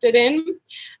interested in.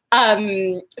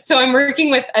 So I'm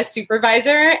working with a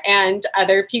supervisor and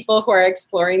other people who are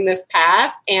exploring this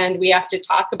path, and we have to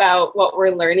talk about what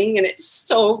we're learning, and it's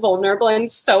so vulnerable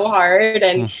and so hard.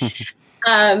 And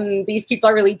these people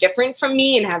are really different from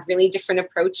me and have really different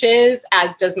approaches,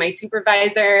 as does my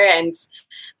supervisor. And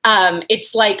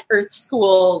it's like Earth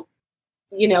School,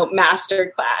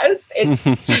 master class.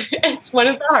 It's one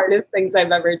of the hardest things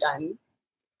I've ever done.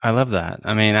 I love that.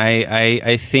 I mean,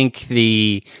 I think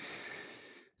the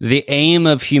aim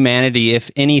of humanity, if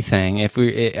anything,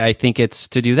 I think it's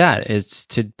to do that. It's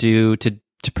to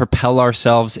propel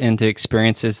ourselves into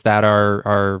experiences that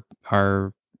are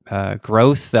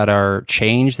growth, that are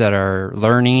change, that are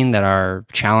learning, that are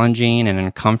challenging and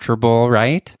uncomfortable,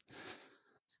 right?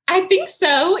 I think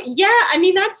so. Yeah. I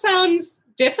mean, that sounds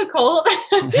difficult,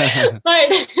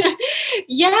 but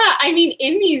yeah, I mean,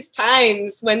 in these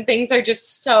times when things are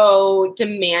just so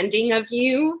demanding of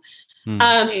you,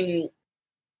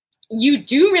 you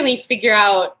do really figure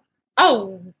out,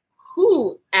 oh,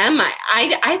 who am I?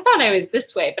 I thought I was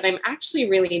this way, but I'm actually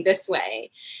really this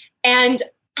way. And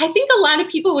I think a lot of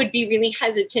people would be really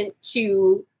hesitant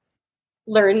to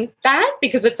learn that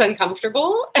because it's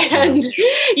uncomfortable and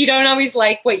you don't always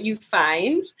like what you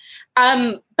find.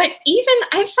 But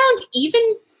I found even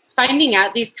finding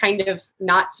out these kind of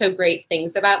not so great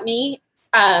things about me,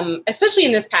 especially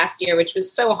in this past year, which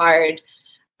was so hard,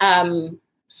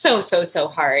 so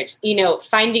hard,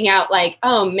 finding out like,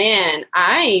 oh man,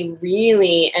 I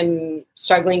really am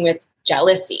struggling with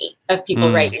jealousy of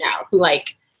people right now who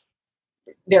like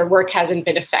their work hasn't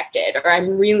been affected, or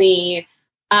I'm really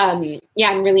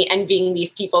envying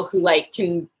these people who like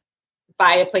can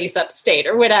buy a place upstate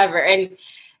or whatever. And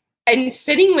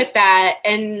sitting with that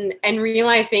and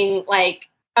realizing like,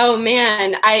 oh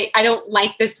man, I don't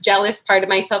like this jealous part of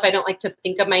myself. I don't like to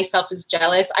think of myself as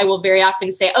jealous. I will very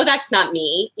often say, oh, that's not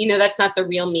me. That's not the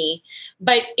real me,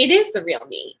 but it is the real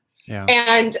me. Yeah.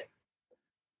 And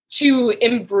to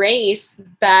embrace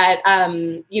that,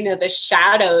 the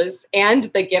shadows and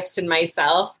the gifts in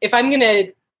myself. If I'm going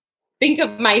to think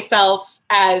of myself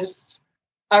as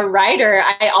a writer,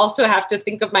 I also have to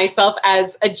think of myself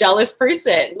as a jealous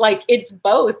person. Like it's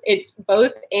both.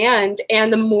 And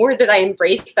the more that I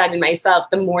embrace that in myself,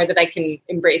 the more that I can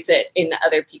embrace it in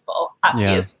other people.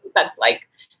 Obviously, that's like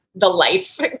the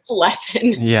life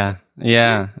lesson. Yeah.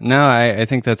 No, I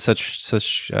think that's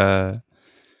such a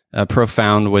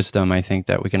profound wisdom. I think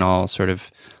that we can all sort of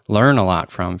learn a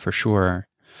lot from, for sure.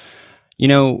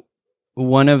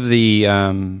 One of the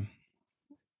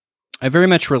I very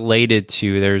much related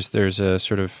to, there's a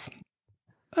sort of,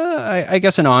 I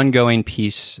guess, an ongoing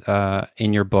piece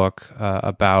in your book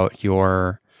about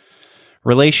your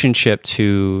relationship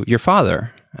to your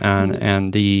father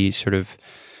and the sort of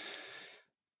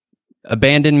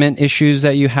abandonment issues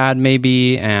that you had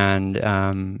maybe. And,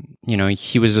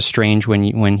 he was estranged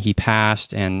when he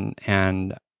passed.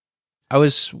 And I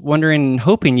was wondering,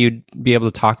 hoping you'd be able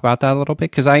to talk about that a little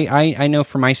bit. 'Cause I know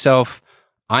for myself,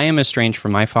 I am estranged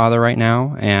from my father right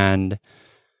now, and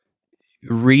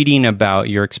reading about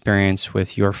your experience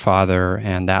with your father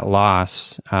and that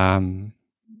loss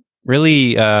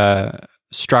really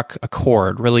struck a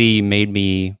chord, really made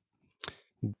me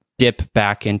dip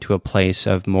back into a place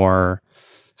of more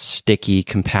sticky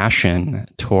compassion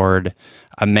toward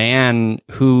a man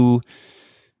who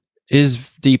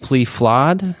is deeply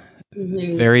flawed,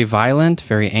 very violent,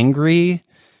 very angry,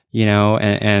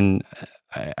 and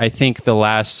I think the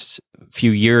last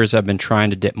few years I've been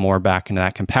trying to dip more back into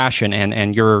that compassion,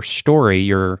 and your story,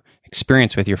 your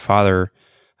experience with your father,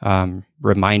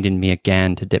 reminded me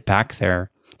again to dip back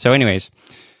there. So anyways,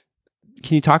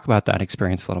 you talk about that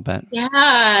experience a little bit?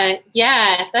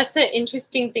 Yeah, that's an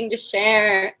interesting thing to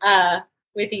share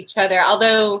with each other.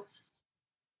 Although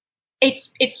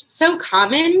it's so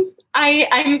common,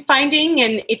 I'm finding,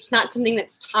 and it's not something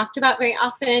that's talked about very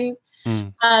often.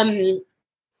 It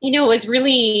was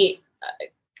really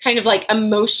kind of like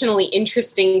emotionally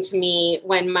interesting to me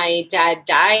when my dad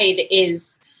died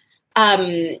is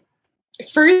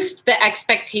first the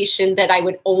expectation that I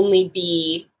would only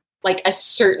be like a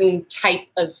certain type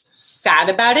of sad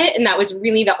about it. And that was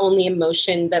really the only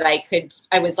emotion that I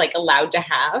was like allowed to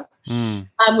have,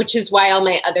 which is why all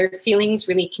my other feelings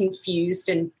really confused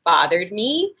and bothered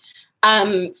me.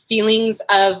 Feelings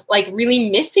of like really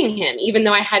missing him, even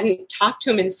though I hadn't talked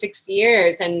to him in 6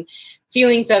 years, and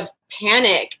feelings of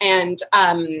panic and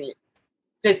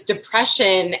this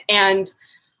depression, and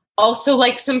also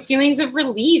like some feelings of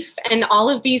relief, and all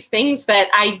of these things that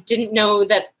I didn't know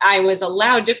that I was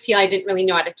allowed to feel. I didn't really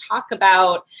know how to talk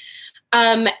about.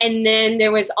 And then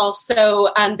there was also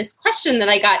this question that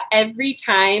I got every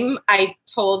time I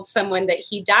told someone that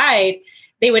he died.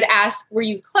 They would ask, "Were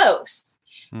you close?"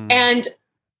 And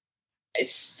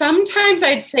sometimes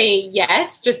I'd say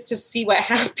yes, just to see what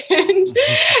happened.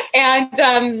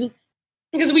 And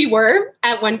because we were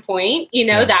at one point,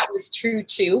 that was true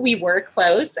too. We were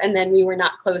close, and then we were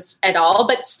not close at all,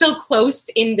 but still close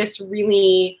in this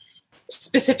really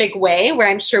specific way where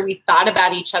I'm sure we thought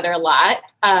about each other a lot,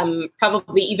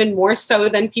 probably even more so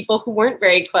than people who weren't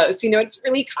very close. It's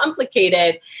really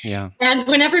complicated. Yeah. And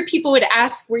whenever people would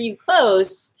ask, "Were you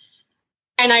close?"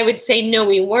 and I would say, "No,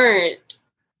 we weren't,"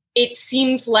 it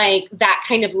seemed like that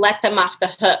kind of let them off the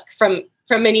hook from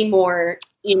any more,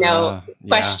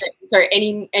 questions or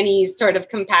any sort of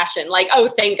compassion. Like, "Oh,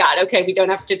 thank God. Okay, we don't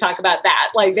have to talk about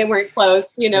that. Like, they weren't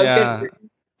close, good."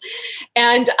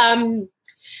 And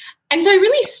so I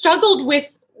really struggled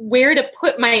with where to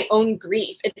put my own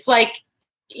grief. It's like,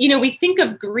 we think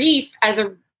of grief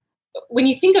when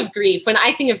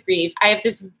I think of grief, I have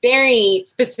this very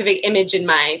specific image in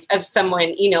mind of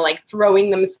someone, like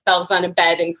throwing themselves on a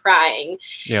bed and crying.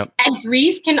 Yep. And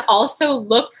grief can also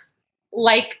look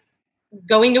like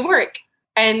going to work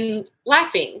and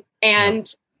laughing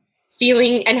and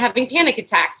feeling and having panic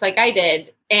attacks like I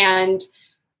did, and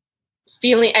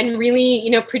feeling and really,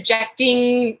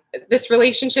 projecting this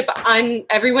relationship on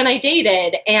everyone I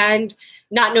dated, and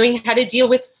not knowing how to deal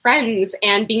with friends,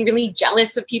 and being really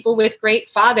jealous of people with great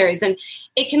fathers. And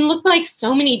it can look like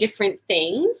so many different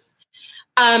things.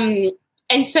 And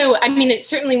so, it's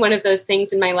certainly one of those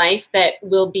things in my life that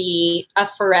will be a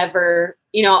forever,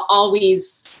 I'll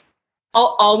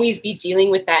always be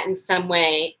dealing with that in some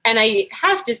way. And I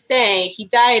have to say, he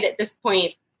died at this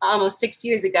point almost 6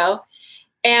 years ago,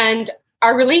 and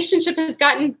our relationship has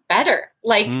gotten better.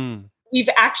 Like, we've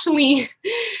actually,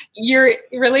 your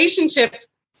relationship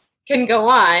can go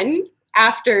on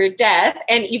after death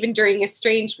and even during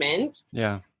estrangement.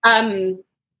 Yeah. And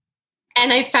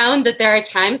I found that there are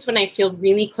times when I feel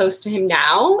really close to him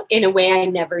now in a way I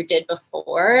never did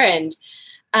before. And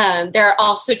there are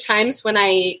also times when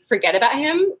I forget about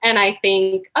him and I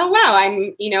think, "Oh, wow,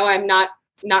 I'm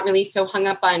not really so hung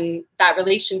up on that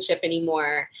relationship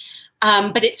anymore."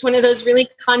 But it's one of those really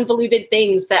convoluted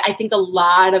things that I think a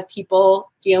lot of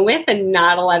people deal with and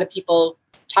not a lot of people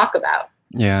talk about.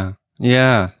 Yeah.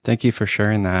 Yeah. Thank you for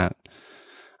sharing that.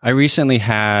 I recently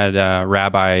had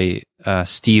Rabbi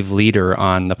Steve Leder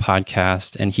on the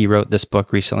podcast, and he wrote this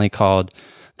book recently called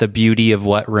The Beauty of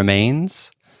What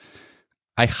Remains.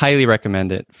 I highly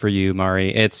recommend it for you,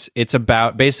 Mari. It's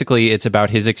about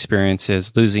his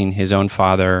experiences losing his own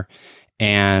father,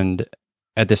 and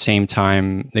at the same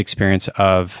time, the experience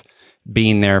of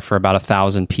being there for about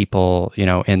 1,000 people,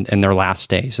 in their last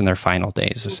days, in their final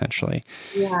days, essentially.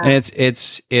 Yeah. And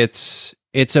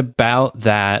it's about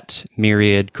that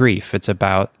myriad grief. It's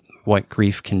about what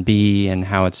grief can be and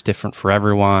how it's different for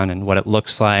everyone, and what it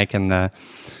looks like, and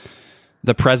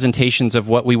the presentations of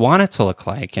what we want it to look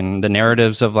like, and the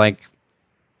narratives of like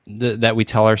that we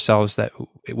tell ourselves that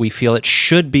we feel it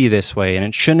should be this way and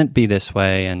it shouldn't be this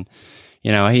way. And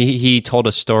he told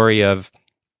a story of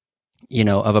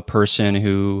a person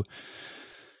who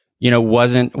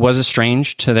was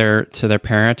estranged to their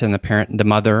parent, and the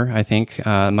mother, I think,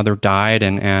 mother died,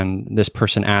 and this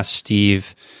person asked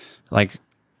Steve, like,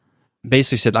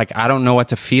 basically said, like, "I don't know what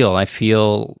to feel. I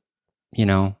feel,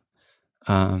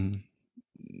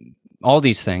 all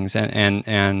these things,"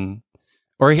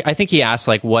 or I think he asked,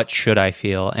 like, "What should I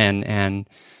feel?" And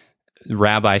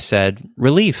Rabbi said,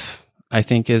 "Relief. I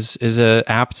think is a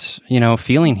apt,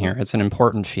 feeling here. It's an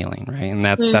important feeling, right? And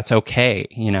that's okay,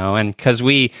 and and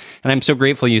I'm so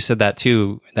grateful you said that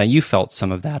too, that you felt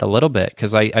some of that a little bit,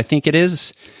 because I think it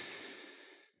is,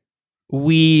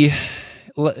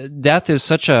 death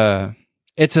is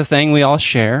it's a thing we all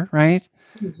share, right?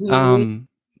 Mhm.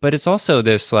 But it's also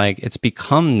this, like, it's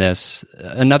become this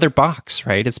another box,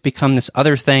 right? It's become this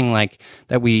other thing, like,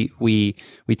 that we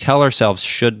tell ourselves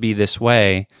should be this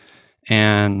way.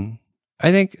 And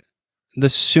I think the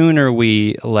sooner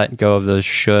we let go of those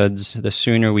shoulds, the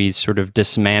sooner we sort of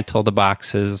dismantle the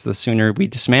boxes, the sooner we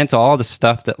dismantle all the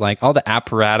stuff that, like, all the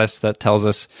apparatus that tells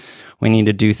us we need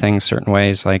to do things certain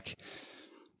ways, like,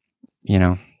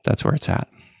 that's where it's at.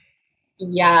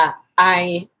 Yeah,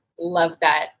 I love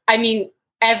that. I mean,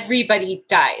 everybody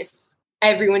dies.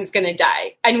 Everyone's going to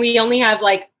die. And we only have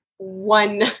like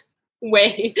one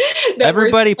way. That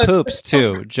Everybody poops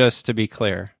too, just to be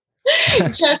clear.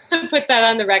 Just to put that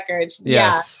on the record.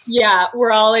 Yes. Yeah.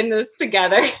 We're all in this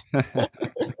together.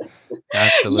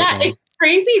 Absolutely. Yeah, it's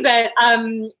crazy that,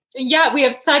 we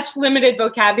have such limited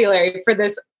vocabulary for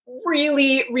this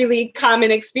really, really common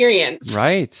experience.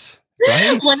 Right.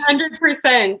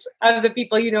 100% of the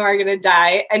people are going to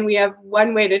die, and we have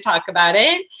one way to talk about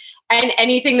it. And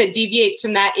anything that deviates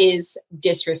from that is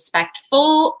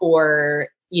disrespectful or,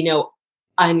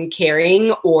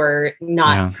 uncaring or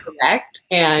not correct.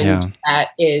 And that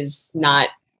is not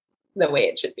the way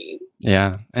it should be.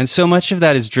 Yeah. And so much of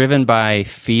that is driven by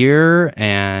fear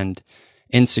and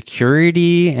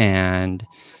insecurity and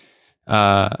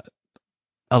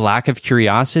a lack of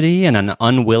curiosity and an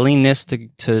unwillingness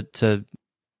to,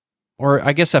 or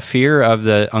I guess a fear of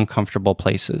the uncomfortable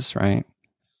places, right?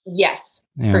 Yes,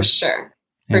 for sure.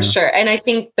 For sure. And I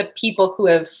think the people who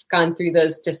have gone through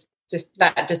those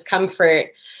that discomfort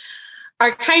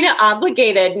are kind of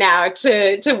obligated now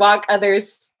to walk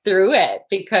others through it,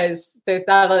 because there's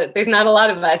not a lot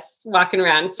of us walking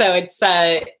around. So it's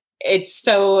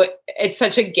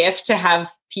such a gift to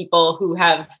have people who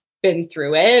have been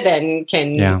through it and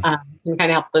can kind of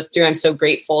help us through. I'm so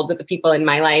grateful to the people in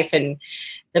my life and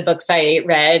the books I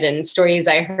read and stories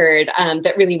I heard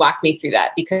that really walked me through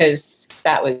that, because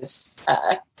that was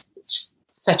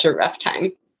such a rough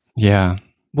time. Yeah.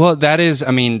 Well, that is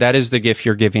the gift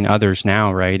you're giving others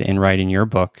now, right? In writing your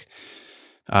book.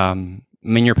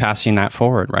 You're passing that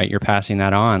forward, right? You're passing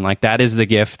that on. Like, that is the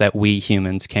gift that we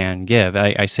humans can give.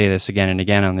 I say this again and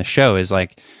again on the show, is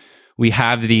like, we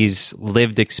have these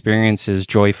lived experiences,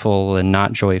 joyful and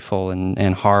not joyful,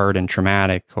 and hard and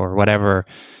traumatic or whatever.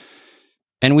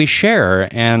 And we share,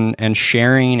 and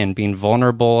sharing and being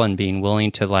vulnerable and being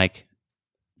willing to, like,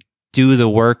 do the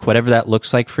work, whatever that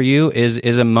looks like for you,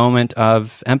 is a moment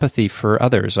of empathy for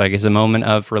others. Like, is a moment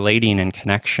of relating and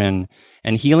connection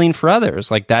and healing for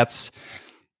others. Like, that's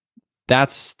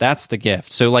the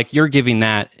gift. So, like, you're giving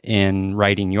that in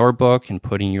writing your book and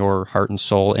putting your heart and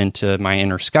soul into My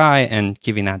Inner Sky and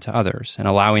giving that to others and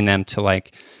allowing them to,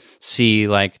 like, see,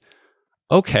 like,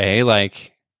 okay,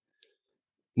 like,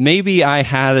 maybe I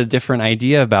had a different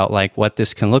idea about, like, what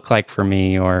this can look like for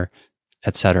me, or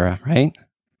et cetera, right?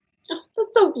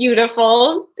 That's so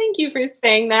beautiful. Thank you for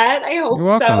saying that. I hope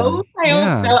so. I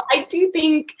hope so. I do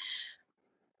think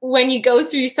when you go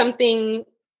through something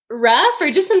rough or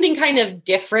just something kind of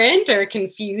different or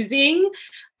confusing,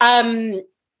 the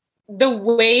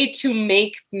way to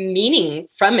make meaning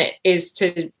from it is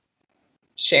to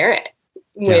share it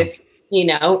with,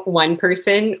 one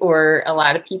person or a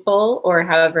lot of people, or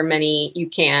however many you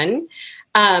can.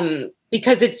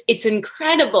 Because it's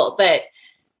incredible that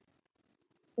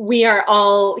we are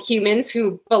all humans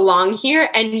who belong here,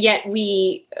 and yet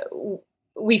we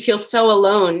feel so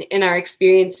alone in our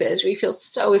experiences. We feel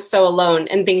so alone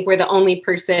and think we're the only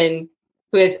person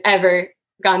who has ever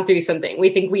gone through something.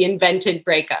 We think we invented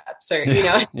breakups, or,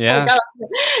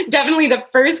 definitely the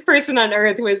first person on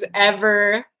earth who has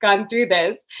ever gone through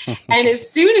this. And as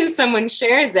soon as someone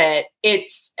shares it,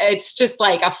 it's just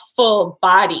like a full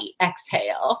body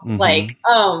exhale. Mm-hmm. Like,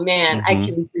 oh man, I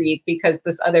can breathe because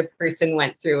this other person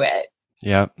went through it.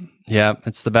 Yep.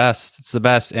 It's the best. It's the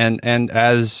best. And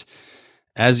as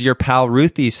your pal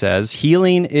Ruthie says,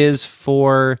 healing is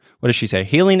for, what does she say?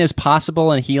 Healing is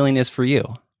possible and healing is for you,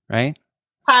 right?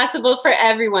 Possible for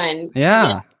everyone.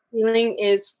 Yeah. Healing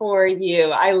is for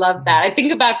you. I love that. I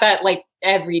think about that like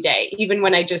every day, even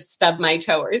when I just stub my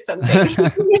toe or something.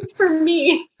 It's for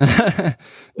me.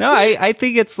 No, I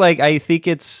think it's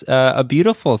a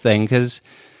beautiful thing, because,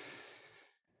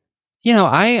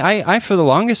 I for the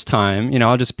longest time,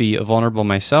 I'll just be vulnerable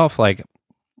myself, like,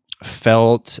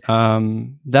 felt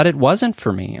that it wasn't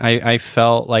for me. I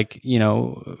felt like,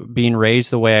 being raised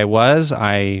the way I was,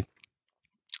 I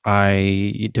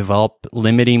I developed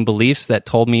limiting beliefs that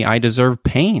told me I deserve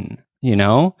pain, you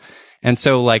know? And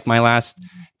so like my last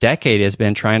decade has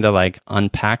been trying to like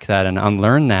unpack that and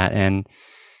unlearn that. And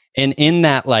in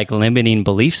that like limiting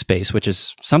belief space, which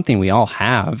is something we all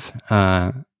have,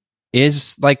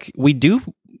 is like we do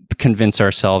convince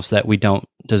ourselves that we don't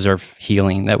deserve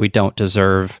healing, that we don't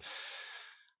deserve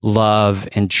love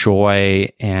and joy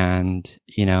and,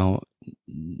 you know,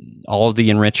 all of the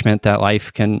enrichment that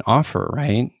life can offer,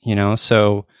 right? You know,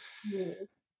 so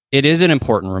it is an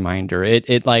important reminder.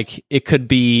 It like, it could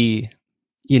be,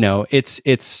 you know, it's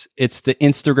the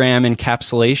Instagram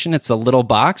encapsulation. It's a little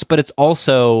box, but it's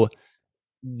also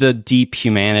the deep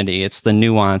humanity. It's the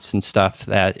nuance and stuff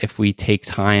that if we take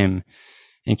time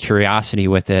and curiosity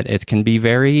with it, it can be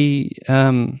very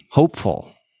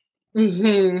hopeful.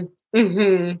 Mm-hmm.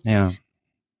 Mm-hmm. Yeah.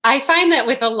 I find that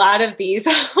with a lot of these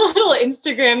little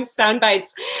Instagram sound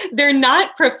bites, they're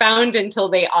not profound until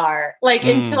they are. Like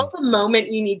until the moment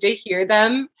you need to hear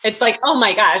them, it's like, oh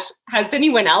my gosh, has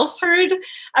anyone else heard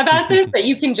about this? That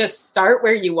you can just start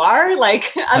where you are?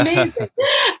 Like, amazing.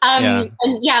 And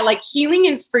yeah, like healing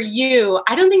is for you.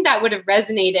 I don't think that would have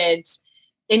resonated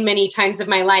in many times of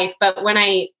my life, but when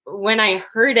I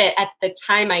heard it at the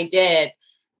time I did,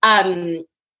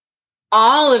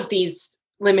 all of these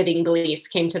limiting beliefs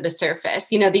came to the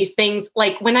surface. You know, these things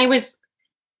like when I was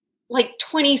like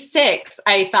 26,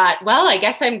 I thought, well, I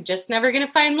guess I'm just never going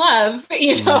to find love.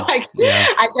 You know, I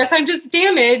guess I'm just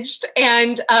damaged.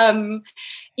 And,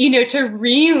 you know, to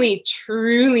really,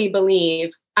 truly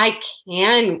believe I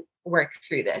can work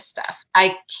through this stuff.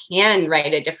 I can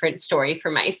write a different story for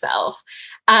myself.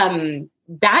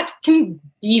 That can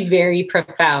be very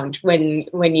profound when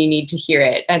you need to hear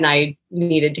it. And I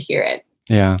needed to hear it.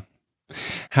 Yeah.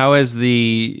 How has have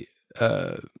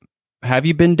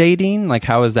you been dating? Like,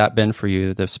 how has that been for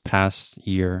you this past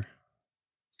year?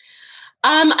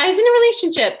 I was in a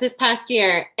relationship this past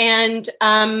year, and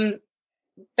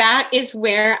that is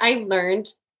where I learned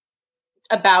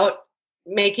about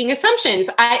making assumptions.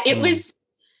 It was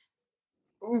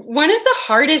one of the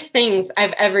hardest things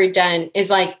I've ever done is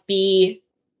like be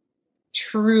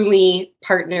truly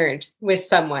partnered with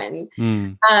someone.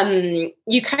 You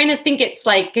kind of think it's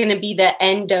like going to be the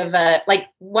end of like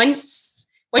once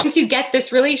you get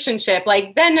this relationship,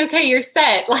 like then, okay, you're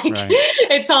set. Like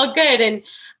it's all good.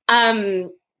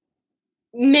 And,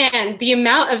 man, the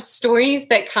amount of stories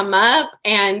that come up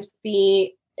and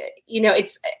the, you know,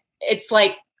 it's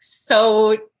like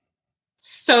so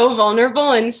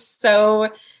vulnerable and so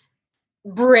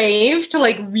brave to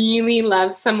like really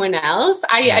love someone else.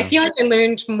 I feel like I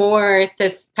learned more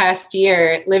this past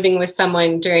year living with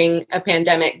someone during a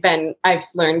pandemic than I've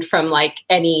learned from like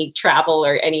any travel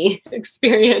or any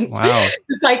experience. Wow.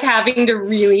 It's like having to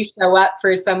really show up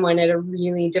for someone at a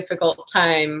really difficult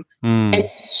time and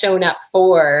shown up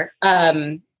for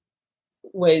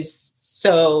was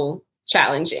so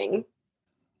challenging.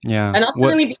 Yeah. And also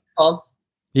really beautiful.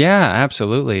 Yeah,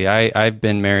 absolutely. I've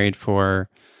been married for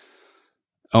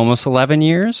almost 11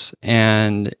 years,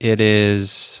 and it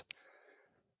is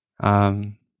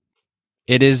the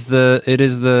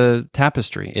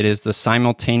tapestry. It is the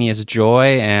simultaneous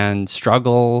joy and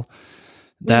struggle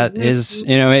that is,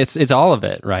 you know, it's all of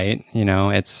it, right? You know,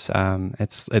 it's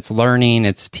learning,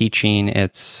 it's teaching,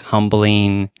 it's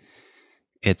humbling,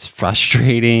 it's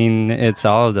frustrating, it's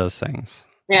all of those things.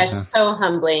 Yeah, so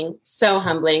humbling, so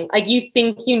humbling. Like you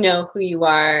think you know who you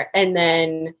are, and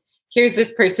then here's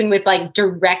this person with like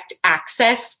direct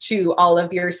access to all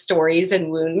of your stories and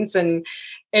wounds. And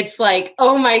it's like,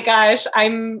 oh my gosh,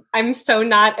 I'm so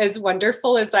not as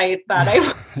wonderful as I thought I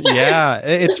was. Yeah.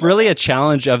 It's really a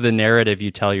challenge of the narrative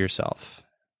you tell yourself.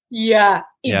 Yeah,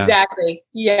 exactly.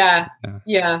 Yeah.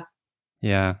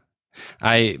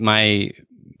 My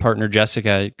partner,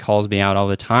 Jessica, calls me out all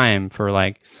the time for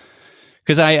like,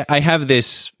 cause I have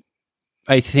this,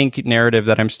 I think, narrative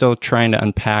that I'm still trying to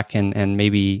unpack and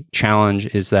maybe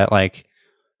challenge is that like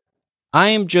I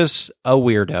am just a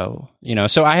weirdo, you know.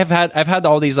 So I've had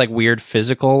all these like weird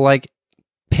physical like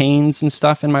pains and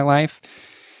stuff in my life,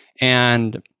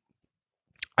 and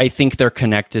I think they're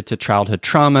connected to childhood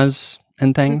traumas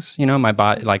and things, you know, my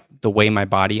body, like the way my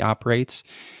body operates.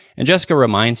 And Jessica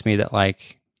reminds me that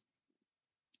like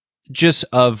just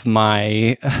of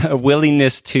my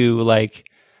willingness to like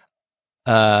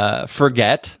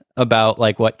forget about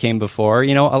like what came before,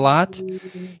 you know, a lot,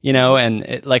 you know, and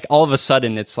it, like all of a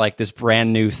sudden it's like this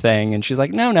brand new thing. And she's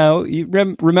like, no, you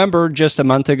remember just a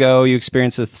month ago, you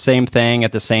experienced the same thing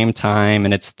at the same time.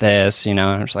 And it's this, you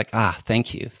know, and I'm just like,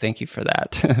 thank you for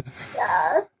that.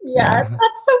 Yeah.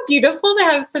 That's so beautiful to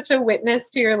have such a witness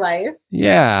to your life.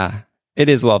 Yeah. It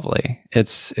is lovely.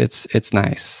 It's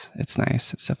nice. It's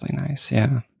nice. It's definitely nice.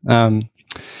 Yeah.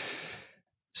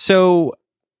 So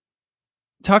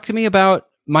talk to me about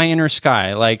My Inner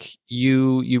Sky. Like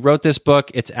you wrote this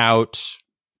book. It's out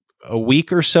a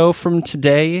week or so from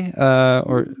today,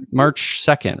 or March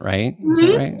 2nd, right? Is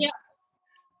that right? Yeah.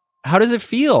 How does it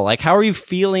feel? Like, how are you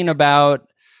feeling about,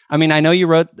 I mean, I know you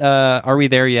wrote, Are We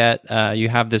There Yet? You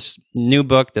have this new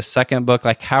book, the second book.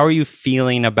 Like, how are you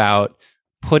feeling about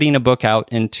putting a book out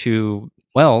into,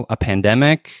 well, a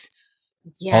pandemic?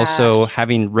 Yeah. Also,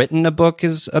 having written a book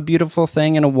is a beautiful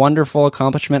thing and a wonderful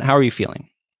accomplishment. How are you feeling?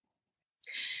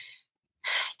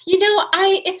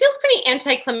 It feels pretty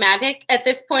anticlimactic at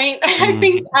this point. I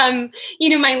think,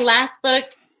 my last book,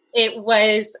 it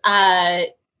was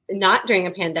not during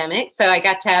a pandemic. So I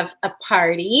got to have a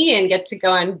party and get to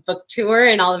go on book tour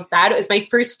and all of that. It was my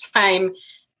first time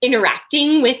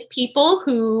interacting with people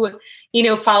who,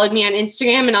 followed me on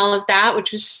Instagram and all of that,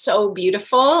 which was so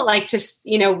beautiful. Like to,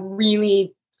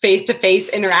 really face-to-face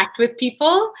interact with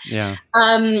people. Yeah.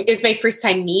 It was my first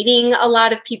time meeting a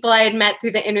lot of people I had met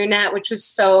through the internet, which was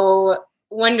so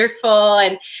wonderful.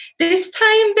 And this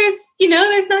time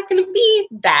there's not going to be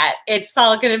that. It's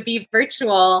all going to be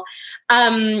virtual.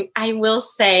 I will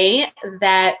say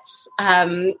that,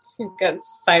 we've got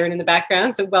siren in the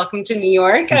background. So welcome to New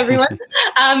York, everyone.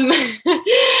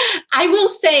 I will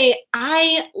say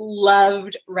I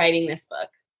loved writing this book,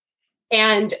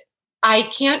 and I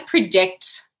can't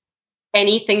predict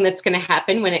anything that's going to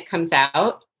happen when it comes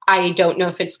out. I don't know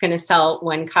if it's going to sell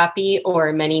one copy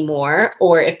or many more,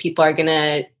 or if people are going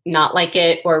to not like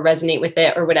it or resonate with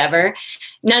it or whatever.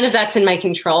 None of that's in my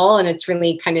control, and it's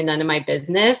really kind of none of my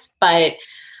business. But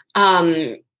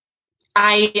I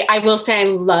will say I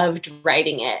loved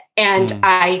writing it. And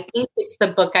I think it's the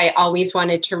book I always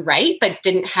wanted to write, but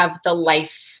didn't have the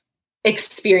life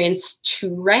experience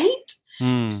to write.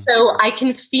 So I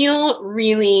can feel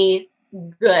really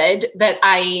good that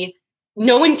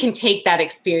no one can take that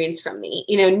experience from me.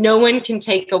 No one can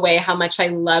take away how much I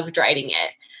loved writing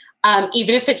it.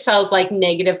 Even if it sells like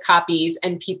negative copies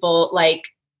and people like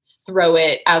throw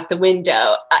it out the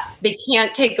window, they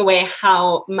can't take away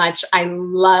how much I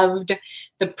loved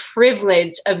the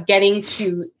privilege of getting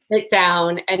to sit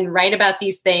down and write about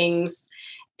these things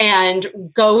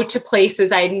and go to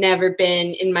places I'd never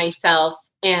been in myself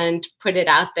and put it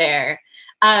out there.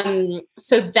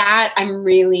 So that I'm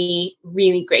really,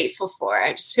 really grateful for.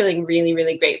 I'm just feeling really,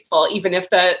 really grateful, even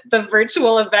if the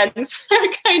virtual events are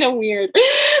kind of weird.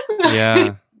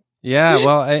 Yeah.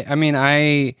 Well,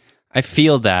 I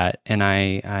feel that, and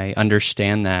I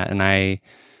understand that. And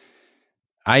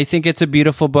I think it's a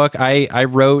beautiful book. I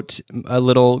wrote a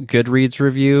little Goodreads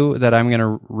review that I'm going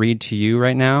to read to you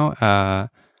right now.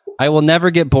 I will never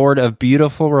get bored of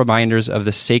beautiful reminders of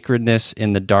the sacredness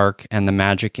in the dark and the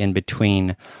magic in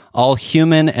between, all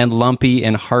human and lumpy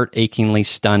and heart-achingly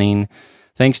stunning.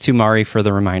 Thanks to Mari for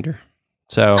the reminder.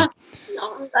 So,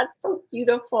 no, that's so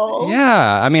beautiful.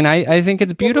 Yeah, I think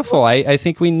it's beautiful. I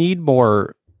think we need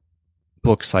more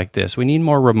books like this. We need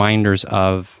more reminders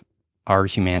of our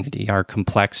humanity, our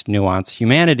complex, nuanced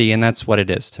humanity, and that's what it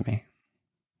is to me.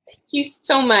 Thank you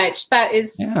so much. That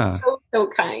is so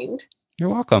kind. You're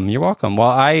welcome.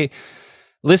 Well,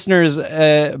 listeners,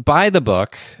 buy the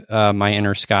book, My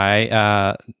Inner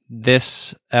Sky.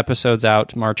 This episode's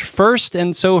out March 1st.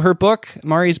 And so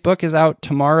Mari's book is out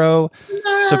tomorrow.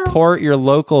 No. Support your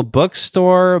local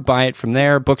bookstore. Buy it from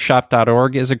there.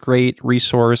 Bookshop.org is a great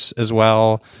resource as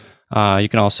well. You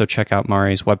can also check out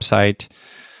Mari's website.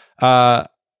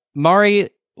 Mari,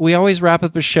 we always wrap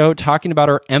up the show talking about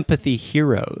our empathy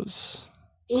heroes.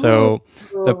 So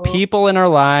the people in our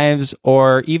lives,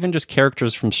 or even just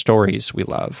characters from stories we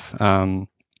love,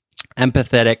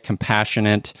 empathetic,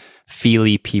 compassionate,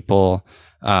 feely people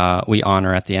we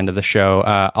honor at the end of the show.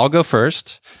 I'll go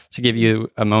first to give you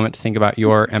a moment to think about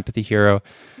your empathy hero.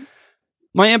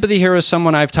 My empathy hero is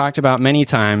someone I've talked about many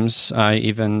times. I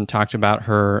even talked about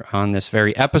her on this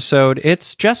very episode.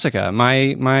 It's Jessica,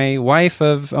 my wife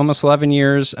of almost 11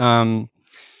 years.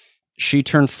 She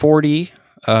turned 40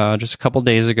 just a couple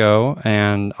days ago,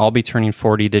 and I'll be turning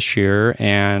 40 this year.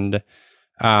 And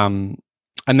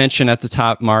I mentioned at the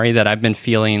top, Mari, that I've been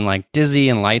feeling like dizzy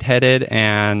and lightheaded,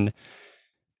 and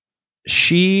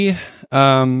she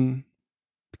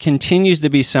continues to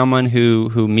be someone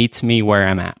who meets me where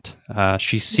I'm at.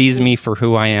 She sees me for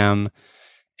who I am,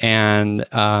 and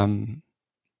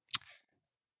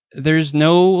there's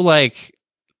no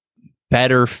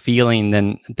better feeling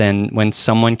than when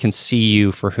someone can see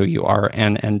you for who you are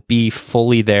and be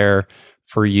fully there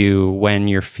for you when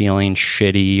you're feeling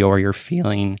shitty or you're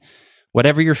feeling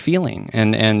whatever you're feeling.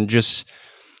 And just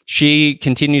she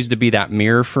continues to be that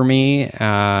mirror for me,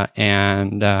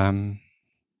 and I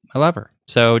love her.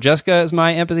 So Jessica is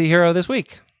my empathy hero this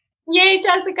week. Yay,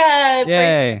 Jessica!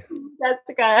 Yay.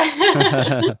 Jessica.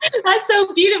 That's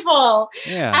so beautiful.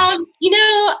 Yeah.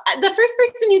 The first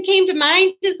person who came to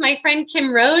mind is my friend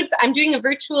Kim Rhodes. I'm doing a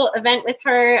virtual event with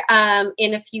her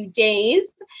in a few days.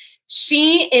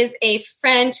 She is a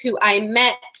friend who I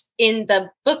met in the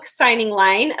book signing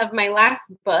line of my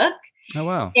last book. Oh,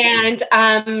 wow.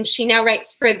 And she now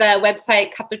writes for the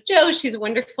website Cup of Joe. She's a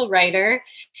wonderful writer.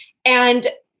 And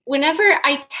whenever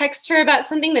I text her about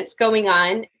something that's going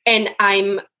on and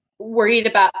I'm worried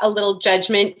about a little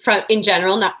judgment from in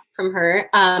general, not from her,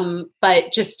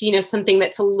 but just, something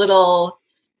that's a little,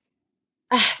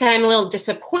 that I'm a little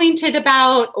disappointed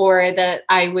about, or that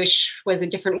I wish was a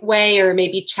different way, or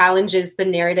maybe challenges the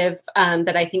narrative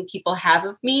that I think people have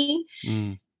of me.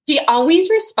 She always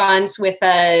responds with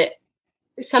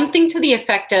something to the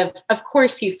effect of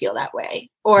course you feel that way,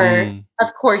 or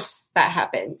of course that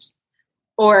happened,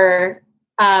 or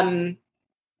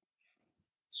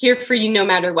here for you no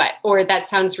matter what, or that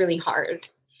sounds really hard.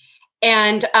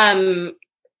 And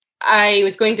I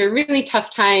was going through a really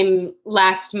tough time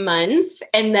last month,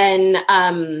 and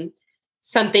then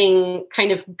something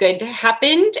kind of good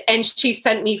happened, and she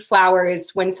sent me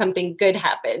flowers when something good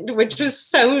happened, which was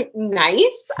so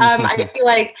nice. I feel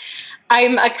like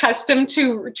I'm accustomed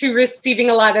to receiving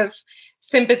a lot of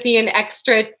sympathy and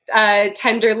extra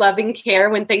tender, loving care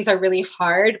when things are really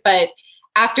hard. But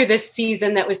after this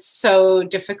season that was so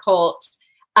difficult,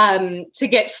 to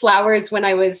get flowers when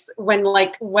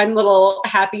like one little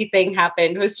happy thing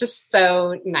happened was just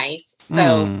so nice.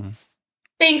 So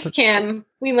thanks, Kim.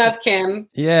 We love Kim.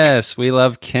 Yes, we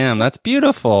love Kim. That's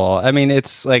beautiful. I mean,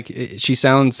 it's like, she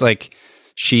sounds like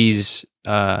she's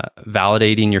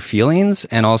validating your feelings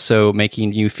and also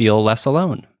making you feel less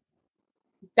alone.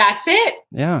 That's it.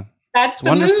 Yeah. That's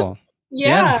wonderful. Move.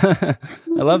 Yeah.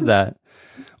 I love that.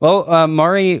 Well,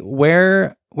 Mari,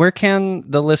 where can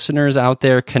the listeners out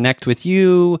there connect with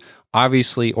you?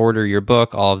 Obviously, order your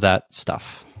book, all of that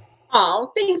stuff.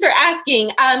 Oh, thanks for asking.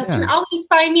 You can always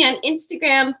find me on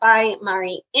Instagram by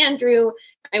Mari Andrew.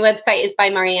 My website is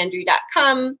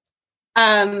bymariandrew.com.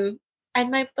 And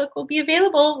my book will be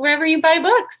available wherever you buy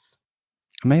books.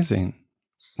 Amazing.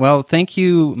 Well, thank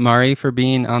you, Mari, for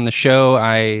being on the show.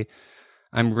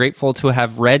 I'm grateful to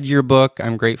have read your book.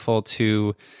 I'm grateful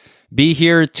to be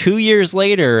here 2 years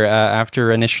later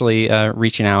after initially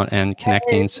reaching out and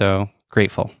connecting. So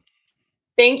grateful.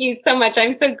 Thank you so much.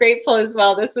 I'm so grateful as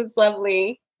well. This was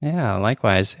lovely. Yeah,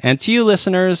 likewise. And to you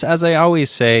listeners, as I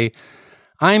always say,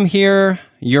 I'm here,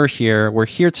 you're here, we're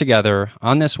here together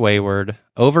on this wayward,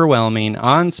 overwhelming,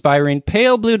 awe-inspiring,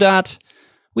 pale blue dot.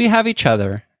 We have each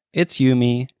other. It's you,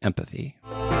 me, empathy.